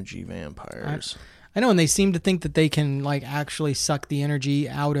energy vampires. I know, and they seem to think that they can like actually suck the energy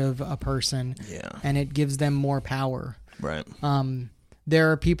out of a person. Yeah, and it gives them more power. Right.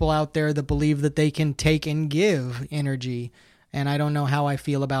 There are people out there that believe that they can take and give energy. And I don't know how I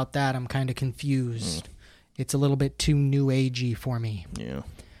feel about that. I'm kind of confused. It's a little bit too new agey for me. Yeah.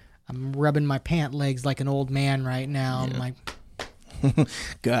 I'm rubbing my pant legs like an old man right now. Yeah. I'm like,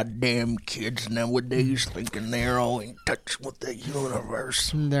 goddamn kids nowadays thinking they're all in touch with the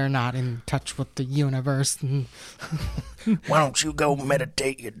universe. They're not in touch with the universe. Why don't you go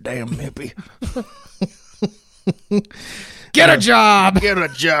meditate, you damn hippie? Get a job! Get a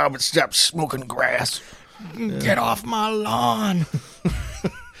job and stop smoking grass. Get off my lawn.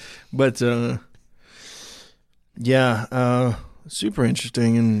 But super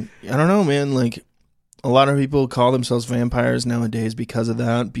interesting. And I don't know, man, like a lot of people call themselves vampires nowadays because of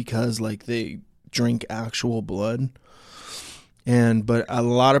that, because like they drink actual blood. But a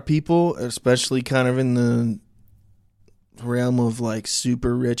lot of people, especially kind of in the realm of like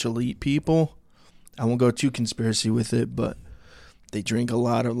super rich elite people, I won't go too conspiracy with it, but they drink a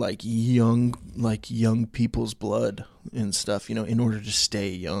lot of like young people's blood and stuff, you know, in order to stay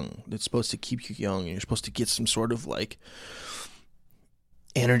young. It's supposed to keep you young, and you're supposed to get some sort of like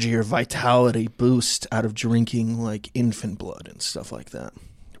energy or vitality boost out of drinking like infant blood and stuff like that.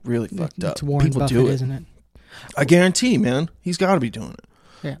 Really fucked up. It's Warren People Buffett, do it, isn't it? I guarantee, man. He's got to be doing it.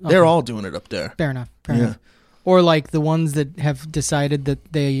 Yeah, okay. They're all doing it up there. Fair enough. Fair enough. Or like the ones that have decided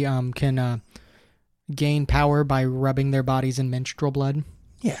that they can gain power by rubbing their bodies in menstrual blood.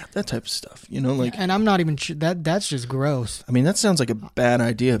 Yeah, that type of stuff. You know, like. And I'm not even sure that's just gross. I mean, that sounds like a bad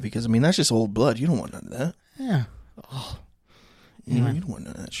idea because I mean that's just old blood. You don't want none of that. Yeah. Oh. Anyway. You don't want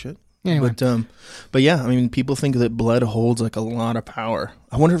none of that shit. Anyway. But yeah, I mean, people think that blood holds like a lot of power.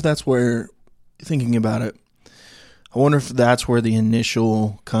 I wonder if that's where, thinking about it, I wonder if that's where the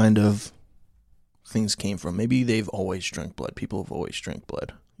initial kind of things came from. Maybe they've always drank blood. People have always drank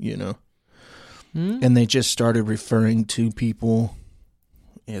blood, you know? And they just started referring to people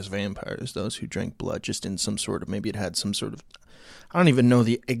as vampires, those who drank blood, just in some sort of, maybe it had some sort of, I don't even know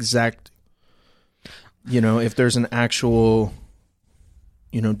the exact, you know, if there's an actual,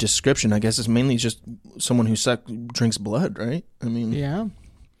 you know, description. I guess it's mainly just someone who drinks blood, right? I mean. Yeah.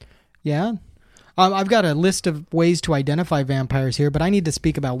 I've got a list of ways to identify vampires here, but I need to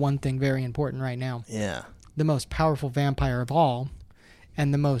speak about one thing very important right now. Yeah. The most powerful vampire of all,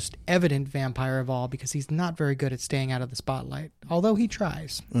 and the most evident vampire of all, because he's not very good at staying out of the spotlight, although he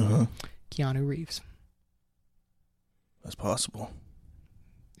tries. Keanu Reeves. That's possible.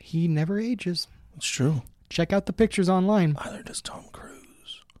 He never ages. It's true. Check out the pictures online. Either does Tom Cruise.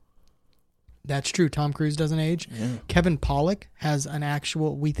 That's true. Tom Cruise doesn't age. Yeah. Kevin Pollak has an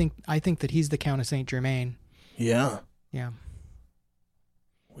actual. I think that he's the Count of Saint Germain. Yeah. Yeah.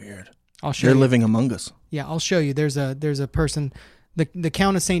 Weird. I'll show They're you. living among us. Yeah, I'll show you. There's a person. The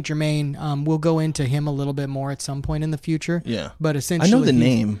Count of Saint Germain. We'll go into him a little bit more at some point in the future. Yeah. But essentially, I know the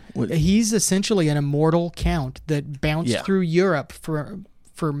name. He's essentially an immortal count that bounced through Europe for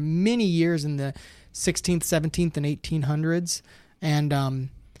many years in the 16th, 17th, and 1800s,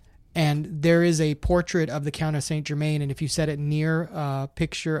 and there is a portrait of the Count of Saint Germain, and if you set it near a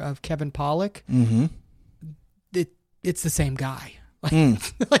picture of Kevin Pollak, it's the same guy.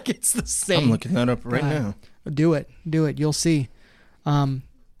 Like it's the same. I'm looking that up right now. Do it. You'll see. Yeah,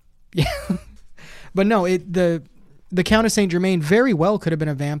 but no, the Count of Saint Germain very well could have been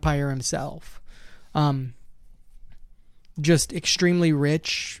a vampire himself. Just extremely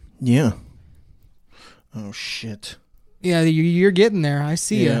rich. Yeah. Oh shit. Yeah, you're getting there. I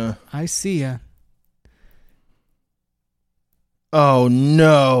see ya. I see ya. Oh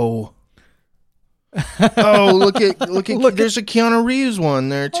no. Oh, look at there's a Keanu Reeves one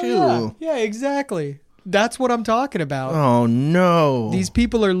there too. Oh, yeah, exactly. That's what I'm talking about. Oh no. These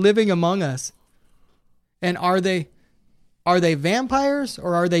people are living among us. And are they vampires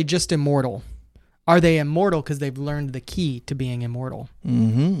or are they just immortal? Are they immortal because they've learned the key to being immortal?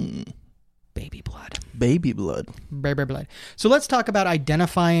 Baby blood. Baby blood. Baby blood. So let's talk about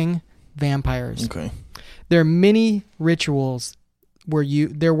identifying vampires. Okay. There were many rituals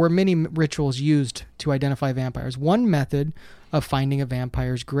used to identify vampires. One method of finding a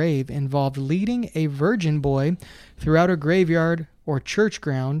vampire's grave involved leading a virgin boy throughout a graveyard or church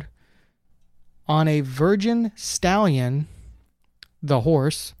ground on a virgin stallion, the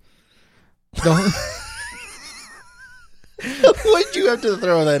horse. Why'd you have to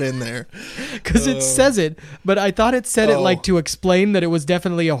throw that in there? Because it says it, but I thought it said it like to explain that it was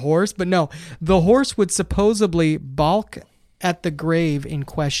definitely a horse, but no. The horse would supposedly balk at the grave in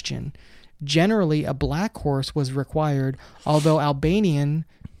question. Generally, a black horse was required, although in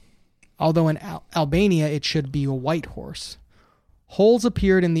Albania it should be a white horse. Holes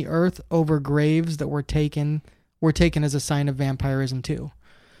appeared in the earth over graves that were taken as a sign of vampirism too.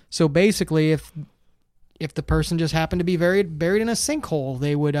 So basically, if the person just happened to be buried in a sinkhole,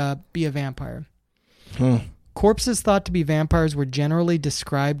 they would be a vampire. Corpses thought to be vampires were generally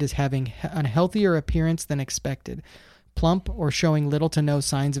described as having a healthier appearance than expected, plump or showing little to no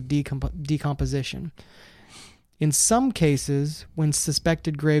signs of decomposition. In some cases, when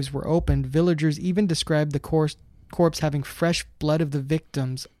suspected graves were opened, villagers even described the corpse having fresh blood of the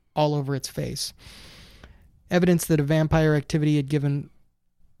victims all over its face. Evidence that a vampire activity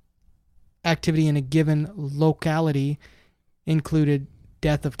in a given locality included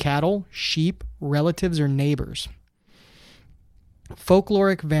death of cattle, sheep, relatives, or neighbors.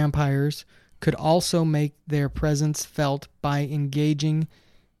 Folkloric vampires could also make their presence felt by engaging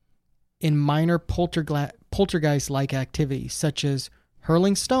in minor poltergeist-like activities, such as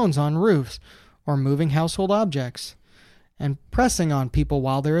hurling stones on roofs or moving household objects and pressing on people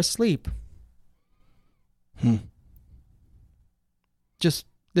while they're asleep. just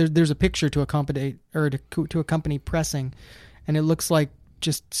there's a picture to accompany to accompany pressing, and it looks like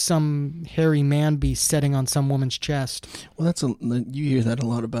just some hairy man beast sitting on some woman's chest. Well, you hear that a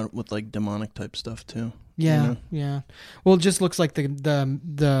lot about with like demonic type stuff too. Yeah, you know? Yeah. Well, it just looks like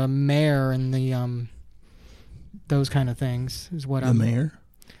the mayor and the those kind of things is what the mayor.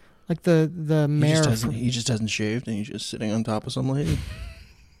 Like the mayor. He just hasn't shaved and he's just sitting on top of some lady.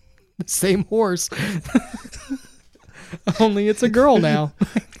 The same horse. Only it's a girl now.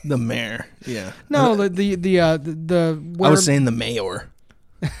 The mayor. Yeah. No, the I was saying the mayor.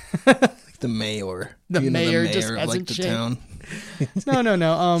 The mayor. The mayor just of, hasn't like, the shaved. town.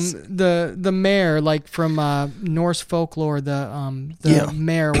 No. The mayor, like from Norse folklore, the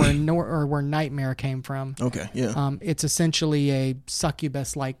mare where nightmare came from. Okay, yeah. It's essentially a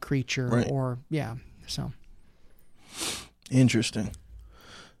succubus-like creature, right. So interesting.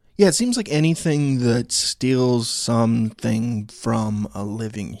 Yeah, it seems like anything that steals something from a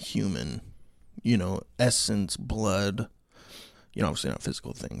living human, essence, blood, obviously not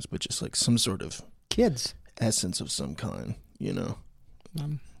physical things, but just like some sort of kids essence of some kind,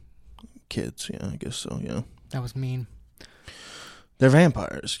 kids, yeah, I guess so, yeah. That was mean. They're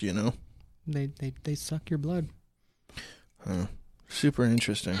vampires, They suck your blood. Super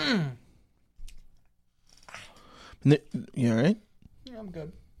interesting. You all right? Yeah, I'm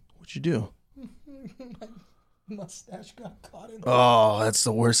good. What'd you do? My mustache got caught in. Oh, that's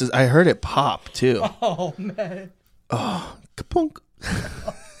the worst. I heard it pop too. Oh man. Oh, kapunk.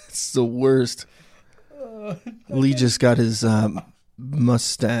 It's the worst. Lee just got his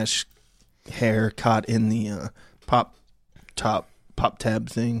mustache hair caught in the pop tab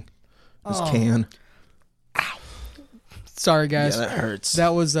thing. This can. Ow. Sorry, guys. Yeah, that hurts. That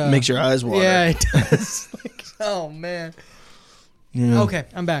was makes your eyes water. Yeah, it does. Oh man. Yeah. Okay,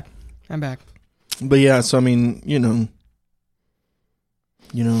 I'm back. But yeah, so I mean,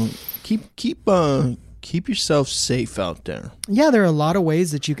 keep yourself safe out there. Yeah, there are a lot of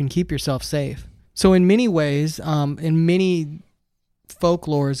ways that you can keep yourself safe. So in many ways, in many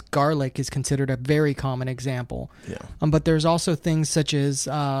folklores, garlic is considered a very common example. Yeah. But there's also things such as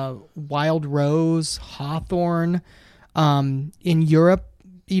wild rose, hawthorn. In Europe,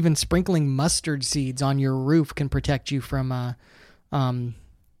 even sprinkling mustard seeds on your roof can protect you from that.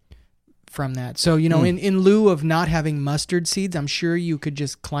 So, in lieu of not having mustard seeds, I'm sure you could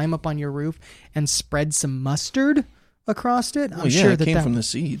just climb up on your roof and spread some mustard across it. I'm sure it came from the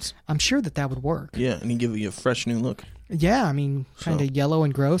seeds. I'm sure that would work. Yeah, and give you a fresh new look. Yeah, I mean, kind of yellow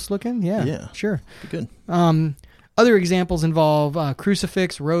and gross looking. Yeah, sure. Good. Other examples involve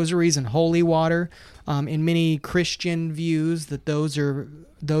crucifix, rosaries, and holy water. In many Christian views, that those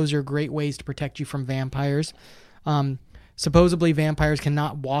are great ways to protect you from vampires. Supposedly, vampires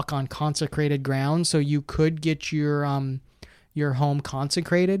cannot walk on consecrated ground, so you could get your home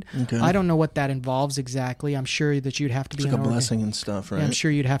consecrated. Okay. I don't know what that involves exactly. I'm sure that you'd have to be like a blessing and stuff, right? Yeah, I'm sure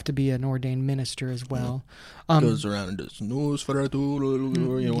you'd have to be an ordained minister as well. Goes around and does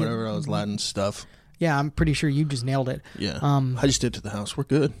Nosferatu, whatever else Latin stuff. Yeah, I'm pretty sure you just nailed it. Yeah. I just did it to the house. We're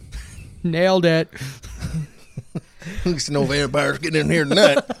good. Nailed it. There's no vampires getting in here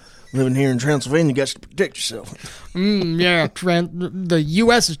tonight. Living here in Transylvania, you got to protect yourself. Yeah, the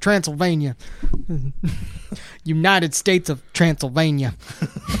U.S. is Transylvania. United States of Transylvania.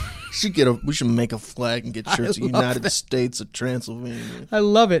 We should make a flag and get shirts. United States of Transylvania. I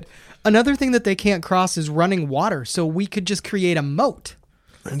love it. Another thing that they can't cross is running water, so we could just create a moat.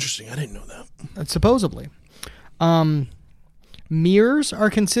 Interesting. I didn't know that. Supposedly. Mirrors are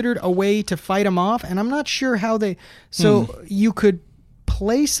considered a way to fight them off, and I'm not sure how they... So you could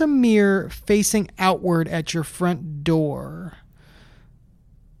place a mirror facing outward at your front door.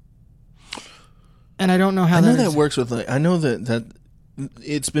 And I don't know how that works with... I know that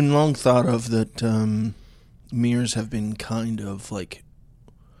it's been long thought of that mirrors have been kind of like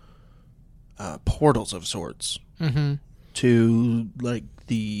portals of sorts to like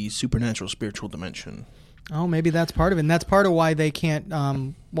the supernatural spiritual dimension. Oh, maybe that's part of it. And that's part of why they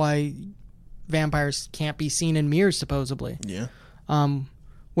can't, why vampires can't be seen in mirrors, supposedly. Yeah.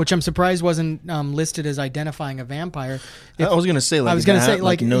 Which I'm surprised wasn't listed as identifying a vampire. I was going to say,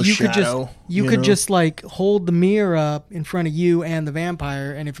 like no you shadow. You could just like hold the mirror up in front of you and the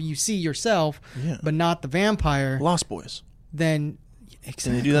vampire, and if you see yourself, but not the vampire, Lost Boys. Then exactly.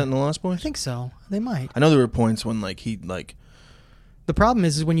 Can they do that in the Lost Boys? I think so. They might. I know there were points when like he like. The problem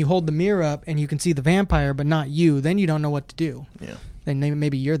is when you hold the mirror up and you can see the vampire, but not you. Then you don't know what to do. Yeah. Then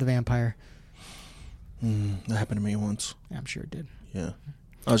maybe you're the vampire. That happened to me once. Yeah, I'm sure it did. Yeah.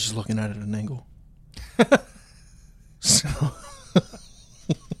 I was just looking at it at an angle. So.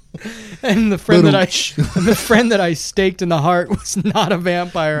 And the friend that I staked in the heart was not a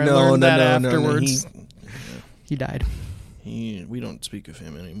vampire. I learned that afterwards. He died. We don't speak of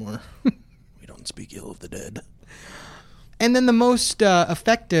him anymore. We don't speak ill of the dead. And then the most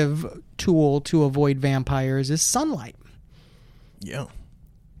effective tool to avoid vampires is sunlight. Yeah.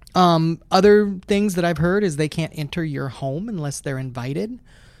 Other things that I've heard is they can't enter your home unless they're invited.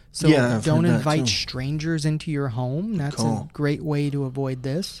 So don't invite strangers into your home. That's a great way to avoid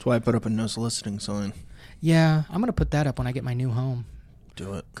this. That's why I put up a no soliciting sign. Yeah, I'm going to put that up when I get my new home.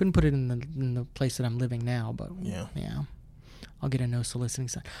 Do it. Couldn't put it in the place that I'm living now, but yeah. I'll get a no soliciting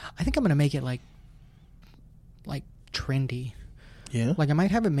sign. I think I'm going to make it like trendy. Yeah? Like I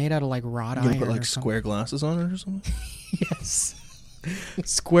might have it made out of like wrought iron. You put like square glasses on it or something? Yes.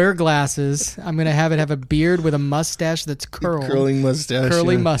 Square glasses. I'm going to have it have a beard with a mustache that's curled. Curling mustache.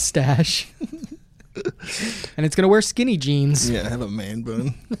 Curly mustache. And it's going to wear skinny jeans. Yeah, have a man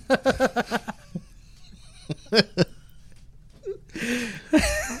bun.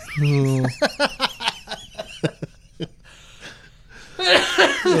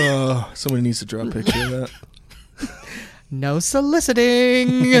 Somebody needs to draw a picture of that. No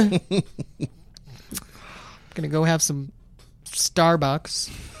soliciting. Gonna go have some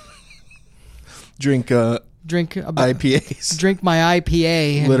Starbucks. Drink IPAs. Drink my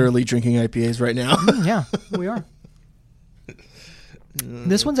IPA. Literally drinking IPAs right now. Yeah, we are.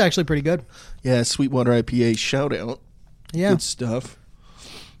 This one's actually pretty good. Yeah, Sweetwater IPA shout out. Yeah. Good stuff.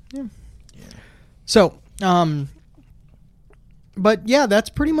 Yeah. So, but yeah, that's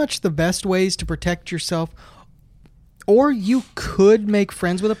pretty much the best ways to protect yourself. Or you could make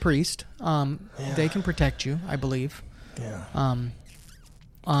friends with a priest. They can protect you, I believe. Yeah.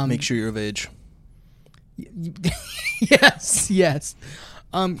 Make sure you're of age. Yes.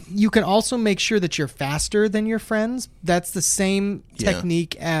 You can also make sure that you're faster than your friends. That's the same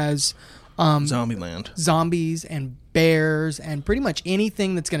technique as Zombieland. Zombies and bears and pretty much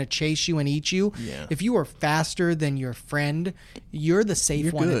anything that's going to chase you and eat you. Yeah. If you are faster than your friend, you're the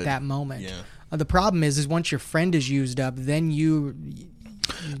safe one at that moment. Yeah. The problem is once your friend is used up, then you...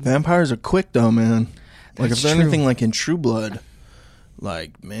 Vampires are quick though, man. Like That's if they're true. anything like in True Blood,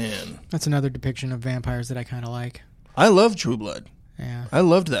 like, man. That's another depiction of vampires that I kind of like. I love True Blood. Yeah. I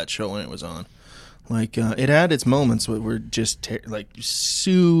loved that show when it was on. Like, it had its moments that were just like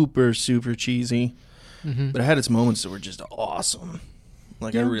super, super cheesy. Mm-hmm. But it had its moments that were just awesome.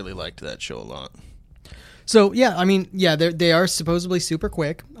 Like, I really liked that show a lot. So, yeah, I mean, yeah, they are supposedly super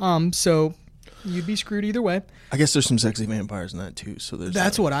quick. So you'd be screwed either way. I guess there's some sexy vampires in that too. So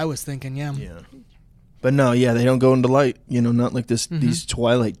that's what I was thinking, yeah. Yeah. But no, yeah, they don't go into light. You know, not like these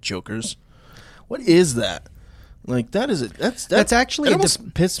Twilight jokers. What is that? Like that's actually that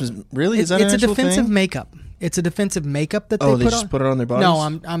almost pisses. Really, is that it's an actual a defensive thing? makeup. It's a defensive makeup that they just put it on their bodies.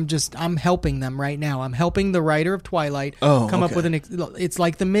 No, I'm helping them right now. I'm helping the writer of Twilight come up with it's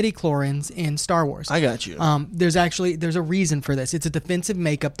like the midichlorians in Star Wars. I got you. There's a reason for this. It's a defensive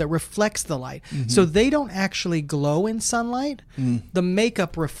makeup that reflects the light. Mm-hmm. So they don't actually glow in sunlight. The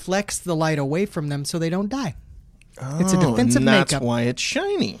makeup reflects the light away from them so they don't die. It's a defensive makeup. That's why it's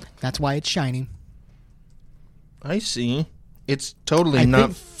shiny. That's why it's shiny. I see. It's totally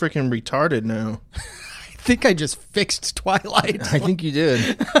not freaking retarded now. I think I just fixed Twilight. I think you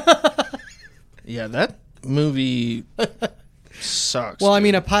did. Yeah, that movie sucks. Well,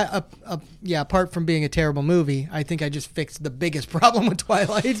 dude. I mean, apart from being a terrible movie, I think I just fixed the biggest problem with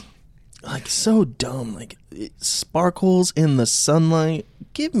Twilight. Like, so dumb. Like, it sparkles in the sunlight.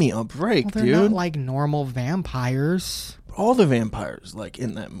 Give me a break, they're dude. Not like normal vampires. All the vampires, like,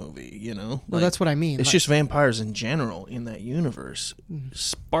 in that movie, you know? Like, well, that's what I mean. It's just vampires in general in that universe.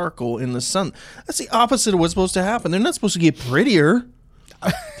 Sparkle in the sun. That's the opposite of what's supposed to happen. They're not supposed to get prettier.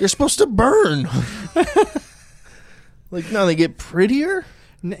 They're supposed to burn. Like, no, they get prettier?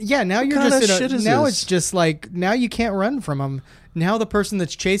 Yeah, now you're just now it's just like, now you can't run from them. Now the person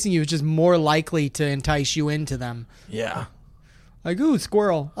that's chasing you is just more likely to entice you into them. Yeah. Like, ooh,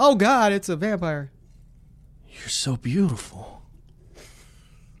 squirrel. Oh, God, it's a vampire. You're so beautiful.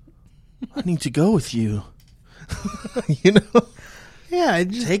 I need to go with you. You know? Yeah.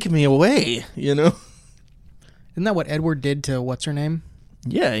 Take me away, you know? Isn't that what Edward did to what's-her-name?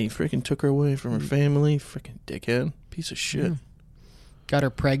 Yeah, he freaking took her away from her family. Freaking dickhead. Piece of shit. Got her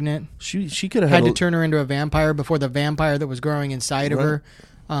pregnant. She could have had to turn her into a vampire before the vampire that was growing inside of her.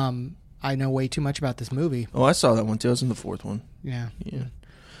 I know way too much about this movie. Oh, I saw that one too. I was in the fourth one. Yeah.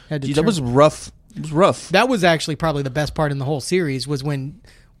 That was rough. It was rough. That was actually probably the best part in the whole series was when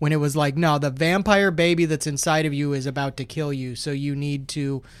it was like, no, the vampire baby that's inside of you is about to kill you, so you need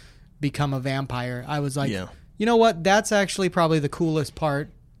to become a vampire. I was like, you know what? That's actually probably the coolest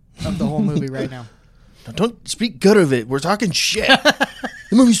part of the whole movie right now. Now, don't speak good of it. We're talking shit. The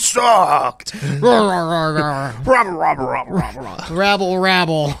movie sucked. Rabble,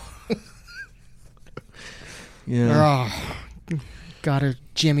 rabble. Yeah. Got her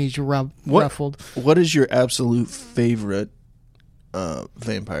Jimmy's ruffled. What is your absolute favorite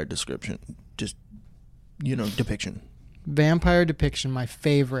vampire description? Just, depiction. Vampire depiction, my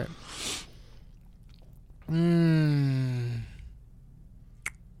favorite.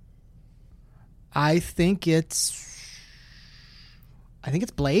 I think it's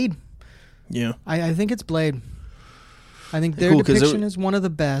Blade. Yeah. I think it's Blade. I think their depiction is one of the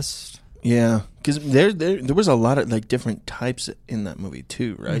best. Yeah, because there was a lot of like different types in that movie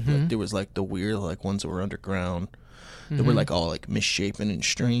too, right? Mm-hmm. Like, there was like the weird like ones that were underground, that were like all like misshapen and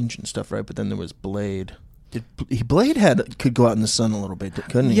strange and stuff, right? But then there was Blade. Blade could go out in the sun a little bit,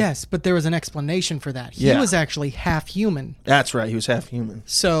 couldn't he? Yes, but there was an explanation for that. He was actually half human. That's right, he was half human.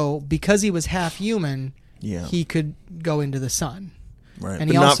 So because he was half human, yeah, he could go into the sun. Right,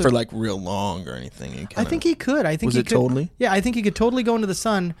 and but not for like real long or anything. I think he could. I think was he it could, totally? Yeah, I think he could totally go into the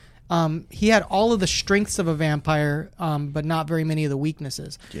sun. He had all of the strengths of a vampire, but not very many of the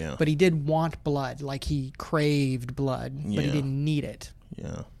weaknesses. Yeah. But he did want blood, like he craved blood, but he didn't need it.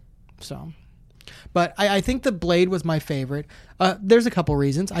 Yeah. So, but I think the Blade was my favorite. There's a couple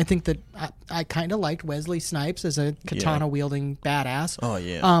reasons. I think that I kind of liked Wesley Snipes as a katana-wielding badass. Oh,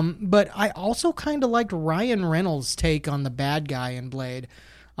 yeah. But I also kind of liked Ryan Reynolds' take on the bad guy in Blade.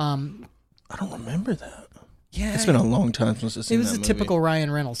 I don't remember that. Yeah, it's been a long time since I've seen that movie. It was a typical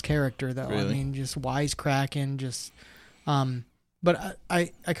Ryan Reynolds character, though. Really? I mean, just wisecracking, just. But I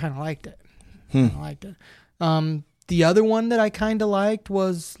kind of liked it. I liked it. The other one that I kind of liked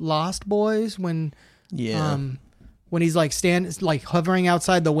was Lost Boys when he's like hovering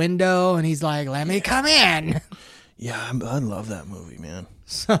outside the window and he's like, "Let me come in." Yeah, I love that movie, man.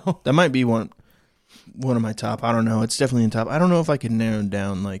 So that might be one of my top. I don't know. It's definitely in top. I don't know if I could narrow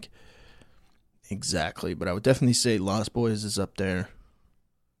down like. Exactly, but I would definitely say Lost Boys is up there.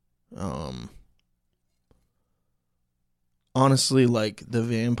 Honestly, like the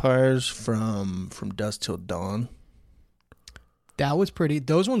vampires from Dusk Till Dawn. That was pretty.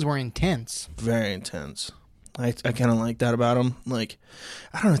 Those ones were intense. Very intense. I kind of like that about them. Like,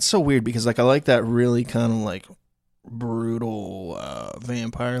 I don't know. It's so weird because like I like that really kind of like brutal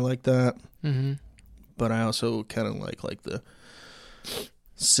vampire like that. Mm-hmm. But I also kind of like the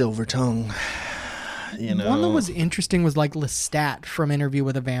silver tongue. You know, one that was interesting was like Lestat from Interview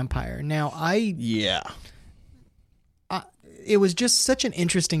with a Vampire. Now, it was just such an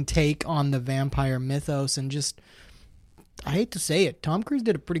interesting take on the vampire mythos, and just, I hate to say it, Tom Cruise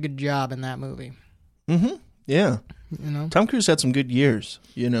did a pretty good job in that movie. Mm-hmm. Yeah. You know, Tom Cruise had some good years.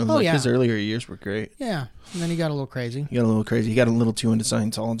 You know, his earlier years were great. Yeah, and then he got a little crazy. He got a little too into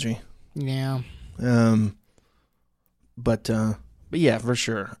Scientology. Yeah. But yeah, for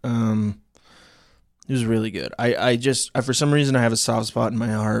sure. It was really good. I for some reason I have a soft spot in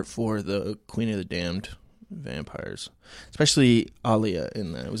my heart for the Queen of the Damned vampires, especially Alia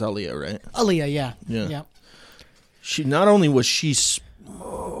in that. It was Alia, right? Alia, yeah. She not only was she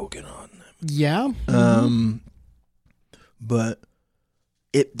smoking on them, yeah, but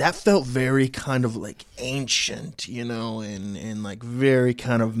that felt very kind of like ancient, you know, and like very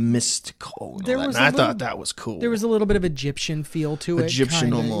kind of mystical. I thought that was cool. There was a little bit of Egyptian feel to it.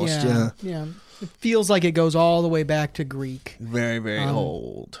 Egyptian almost, yeah. It feels like it goes all the way back to Greek. Very, very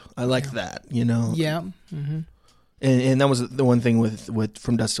old. I like that, you know? Yeah. Mm-hmm. And that was the one thing with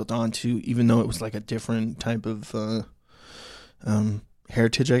From Dusk Till Dawn, too, even though it was like a different type of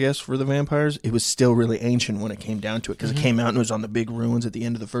heritage, I guess, for the vampires, it was still really ancient when it came down to it, because it came out and it was on the big ruins at the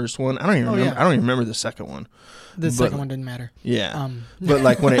end of the first one. I don't even remember. I don't even remember the second one. The second one didn't matter. Yeah. But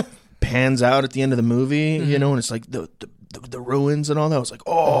like when it pans out at the end of the movie, you know, and it's like the ruins and all that, I was like,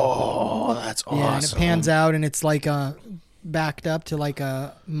 oh, that's awesome. Yeah, and it pans out and it's like backed up to like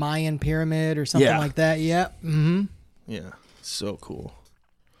a Mayan pyramid or something like that. Yeah. Mm-hmm. Yeah. So cool.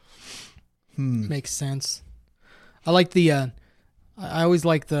 Makes sense. I like I always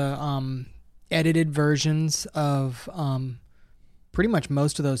like the edited versions of pretty much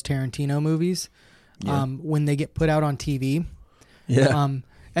most of those Tarantino movies when they get put out on TV. Yeah.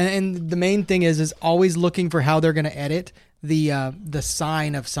 And the main thing is always looking for how they're going to edit the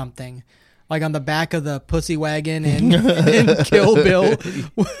sign of something. Like on the back of the pussy wagon in Kill Bill.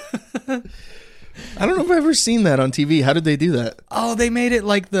 I don't know if I've ever seen that on TV. How did they do that? Oh, they made it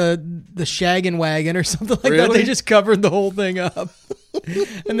like the shaggin' wagon or something like that. They just covered the whole thing up.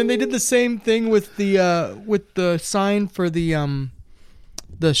 And then they did the same thing with the sign for the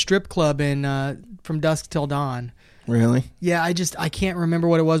strip club in From Dusk Till Dawn. Really? Yeah, I can't remember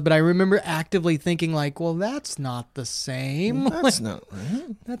what it was, but I remember actively thinking like, well, that's not the same. That's not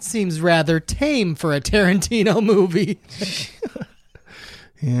right. That seems rather tame for a Tarantino movie.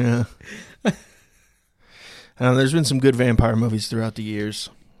 Yeah. There's been some good vampire movies throughout the years.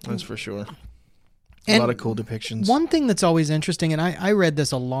 That's for sure. A lot of cool depictions. One thing that's always interesting, and I read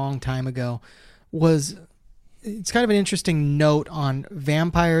this a long time ago, was it's kind of an interesting note on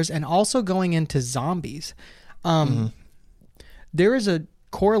vampires and also going into zombies. There is a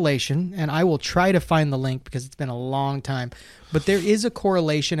correlation, and I will try to find the link because it's been a long time, but there is a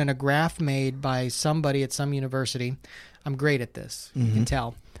correlation and a graph made by somebody at some university. I'm great at this, you can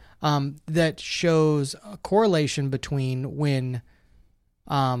tell, that shows a correlation between when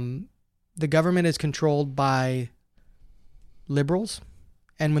the government is controlled by liberals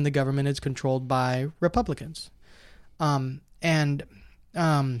and when the government is controlled by Republicans.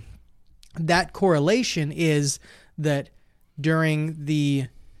 That correlation is that during the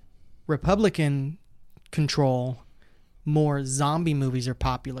Republican control, more zombie movies are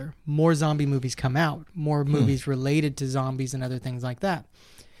popular. More zombie movies come out. More movies related to zombies and other things like that.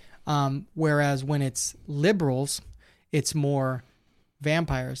 Whereas when it's liberals, it's more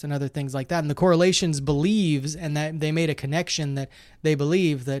vampires and other things like that. And the correlations believes, and that they made a connection that they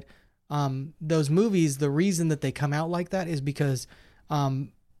believe that those movies, the reason that they come out like that is because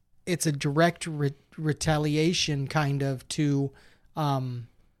it's a direct retaliation kind of to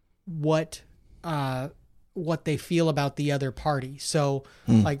what they feel about the other party. So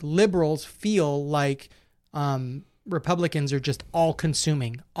like liberals feel like Republicans are just all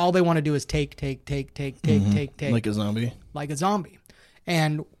consuming. All they want to do is take. Like a zombie. Like a zombie.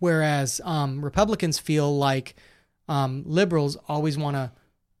 And whereas Republicans feel like liberals always want to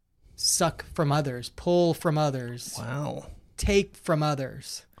suck from others, pull from others. Wow. Take from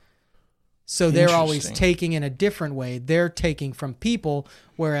others. So they're always taking in a different way. They're taking from people,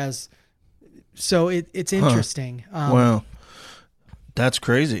 whereas... So it's interesting. Wow. That's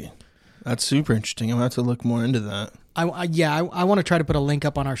crazy. That's super interesting. I'll have to look more into that. I want to try to put a link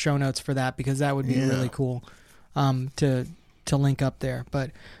up on our show notes for that because that would be really cool to link up there.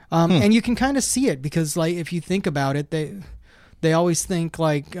 But and you can kind of see it because like if you think about it, they always think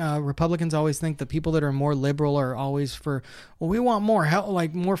like Republicans always think the people that are more liberal are always for, well, we want more help,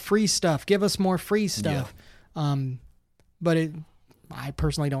 like more free stuff. Give us more free stuff. Yeah. But I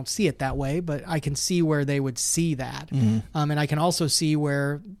personally don't see it that way, but I can see where they would see that. And I can also see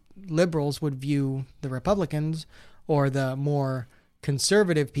where liberals would view the Republicans or the more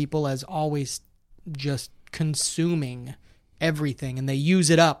conservative people as always just consuming everything, and they use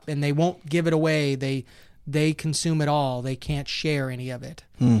it up and they won't give it away. They consume it all. They can't share any of it.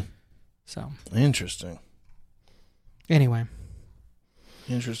 So interesting. Anyway,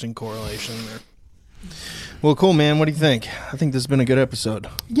 interesting correlation there. Well, cool, man. What do you think? I think this has been a good episode.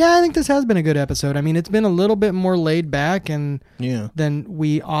 Yeah, I think this has been a good episode. I mean, it's been a little bit more laid back than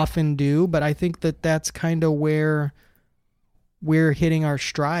we often do, but I think that that's kind of where we're hitting our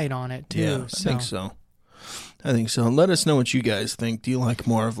stride on it, too. Yeah, I think so. Let us know what you guys think. Do you like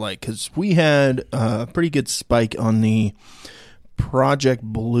more of like, because we had a pretty good spike on the Project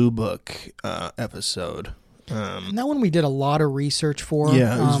Blue Book episode. And that one we did a lot of research for.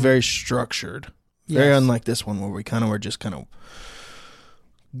 Yeah, it was very structured. Very unlike this one where we kind of were just kind of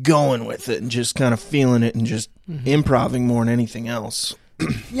going with it and just kind of feeling it and just improvising more than anything else.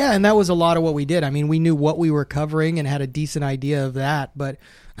 Yeah, and that was a lot of what we did. I mean, we knew what we were covering and had a decent idea of that, but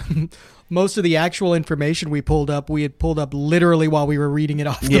most of the actual information we had pulled up literally while we were reading it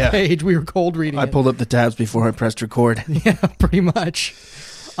off the page. We were cold reading it. I pulled up the tabs before I pressed record. Yeah, pretty much.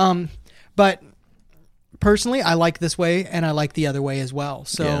 But personally, I like this way, and I like the other way as well.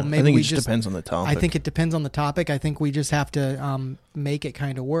 So maybe I think it just depends on the topic. I think it depends on the topic. I think we just have to make it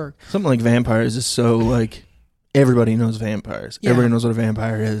kind of work. Something like vampires is so like everybody knows vampires. Yeah. Everybody knows what a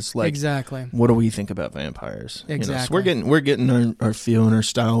vampire is. Like exactly. What do we think about vampires? Exactly. You know, so we're getting our feel and our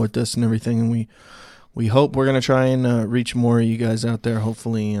style with this and everything, and we hope we're gonna try and reach more of you guys out there.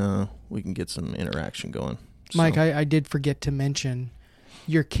 Hopefully, we can get some interaction going. Mike, I did forget to mention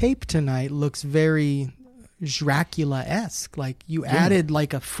your cape tonight looks very Dracula-esque. Like you added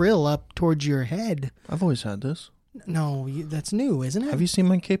like a frill up towards your head. I've always had this. No, that's new, isn't it? Have you seen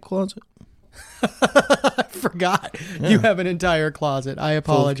my cape closet? I forgot. Yeah. You have an entire closet. I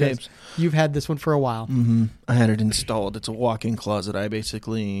apologize. You've had this one for a while. Mm-hmm. I had it installed. It's a walk-in closet. I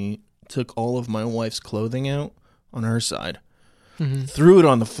basically took all of my wife's clothing out on her side, threw it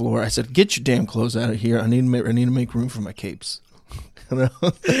on the floor. I said, "Get your damn clothes out of here. I need to make room for my capes."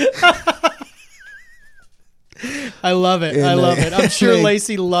 I love it. I love it. I'm sure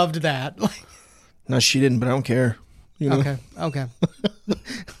Lacey loved that. No, she didn't, but I don't care. You know? Okay.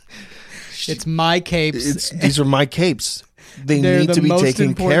 It's my capes. These are my capes. They need to be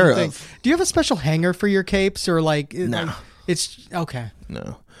taken care of. Do you have a special hanger for your capes, or like? No. It's okay.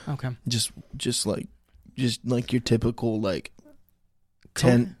 No. Okay. Just like your typical like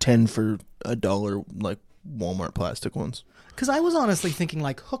 10 for $1 like Walmart plastic ones. Because I was honestly thinking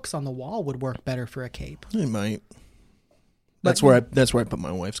like hooks on the wall would work better for a cape. It might. That's where I put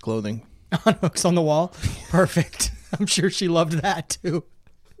my wife's clothing. On hooks on the wall. Perfect. I'm sure she loved that too.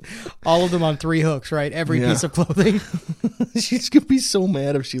 All of them on 3 hooks, right? Every piece of clothing. She's going to be so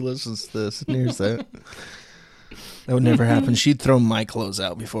mad if she listens to this and hears that. That would never happen. She'd throw my clothes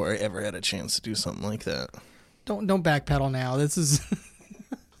out before I ever had a chance to do something like that. Don't backpedal now. This is...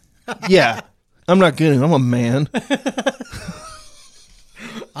 Yeah. I'm not kidding. I'm a man.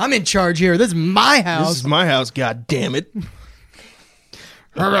 I'm in charge here. This is my house. This is my house, God damn it.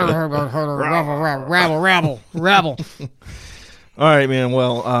 Rabble. All right, man.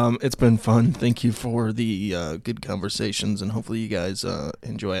 Well, it's been fun. Thank you for the good conversations, and hopefully you guys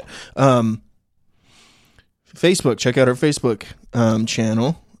enjoy it. Facebook. Check out our Facebook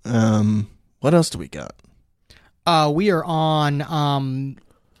channel. What else do we got? We are on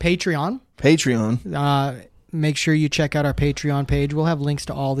Patreon. Make sure you check out our Patreon page. We'll have links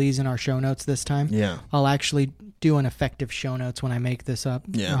to all these in our show notes this time. Yeah. I'll actually do an effective show notes when I make this up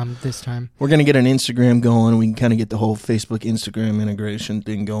this time. We're going to get an Instagram going. We can kind of get the whole Facebook Instagram integration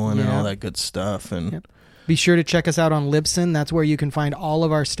thing going and all that good stuff. And be sure to check us out on Libsyn. That's where you can find all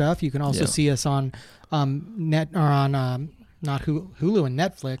of our stuff. You can also see us on not Hulu and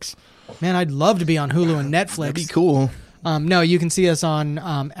Netflix. Man, I'd love to be on Hulu and Netflix. That'd be cool. No, you can see us on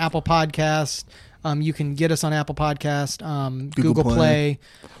Apple Podcasts. You can get us on Apple Podcast, Google Play,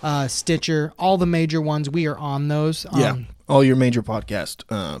 Stitcher, all the major ones. We are on those. All your major podcast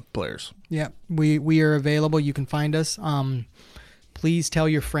players. Yeah, we are available. You can find us. Please tell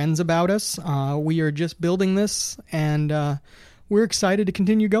your friends about us. We are just building this, and we're excited to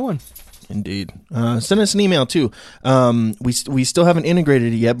continue going. Indeed. Send us an email, too. We still haven't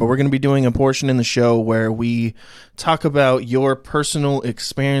integrated it yet, but we're going to be doing a portion in the show where we talk about your personal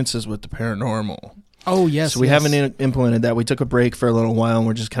experiences with the paranormal. Oh, yes. So we haven't implemented that. We took a break for a little while, and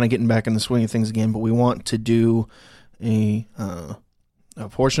we're just kind of getting back in the swing of things again, but we want to do a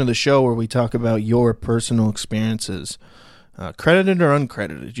portion of the show where we talk about your personal experiences, credited or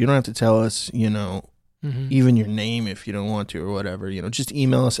uncredited. You don't have to tell us, even your name if you don't want to or whatever. Just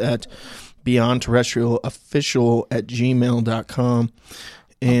email us at beyondterrestrialofficial@gmail.com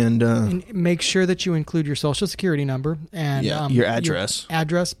and make sure that you include your social security number and your address.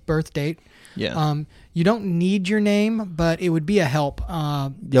 Birth date. Yeah. You don't need your name, but it would be a help.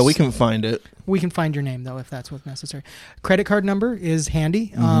 We can find it. We can find your name, though, if that's what's necessary. Credit card number is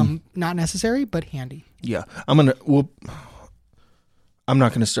handy. Not necessary, but handy. Yeah. I'm not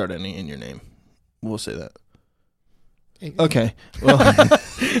going to start any in your name. We'll say that. Okay. Well,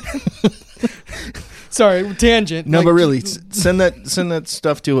 sorry, tangent. No, but really, send that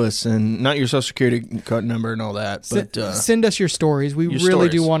stuff to us, and not your social security card number and all that. But send us your stories. We really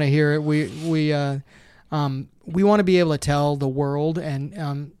do want to hear it. We want to be able to tell the world,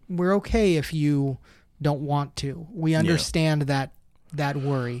 and we're okay if you don't want to. We understand that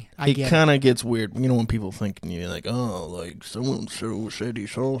worry. It kind of gets weird, when people think you're like, oh, like so-and-so said he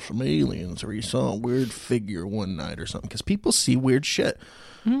saw some aliens or he saw a weird figure one night or something. Because people see weird shit.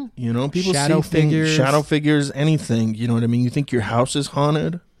 Mm-hmm. People shadow see shadow figures, anything. You know what I mean? You think your house is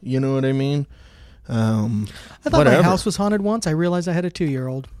haunted? You know what I mean? I thought my house was haunted once. I realized I had a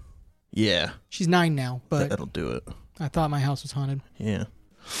 2-year-old. Yeah. She's 9 now, but that'll do it. I thought my house was haunted. Yeah.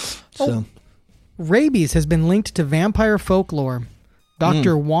 So, rabies has been linked to vampire folklore.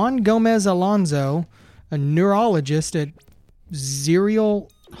 Dr. Juan Gomez Alonso, a neurologist at Zerial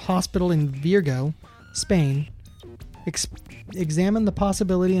Hospital in Vigo, Spain, examined the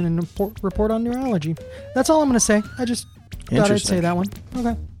possibility in a report on neurology. That's all I'm going to say. I just thought I'd say that one.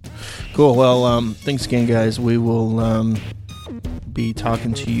 Okay. Cool. Well, thanks again, guys. We will be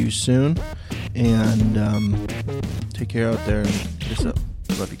talking to you soon. And take care out there. And peace up.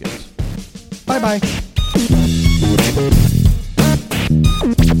 Love you guys. Bye-bye.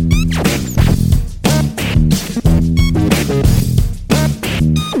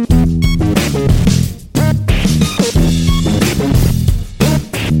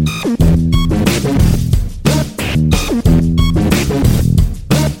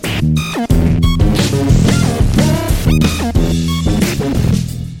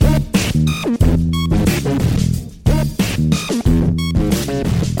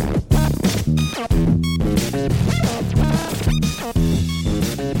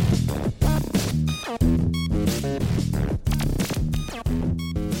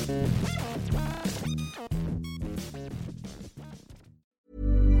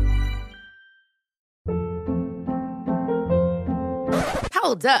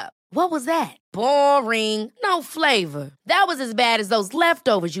 Hold up. What was that? Boring. No flavor. That was as bad as those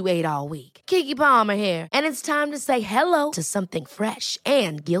leftovers you ate all week. Keke Palmer here, and it's time to say hello to something fresh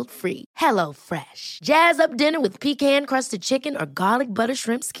and guilt-free. Hello Fresh. Jazz up dinner with pecan-crusted chicken or garlic butter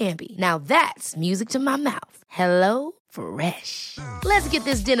shrimp scampi. Now that's music to my mouth. Hello Fresh. Let's get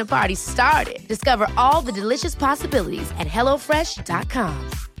this dinner party started. Discover all the delicious possibilities at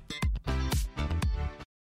HelloFresh.com.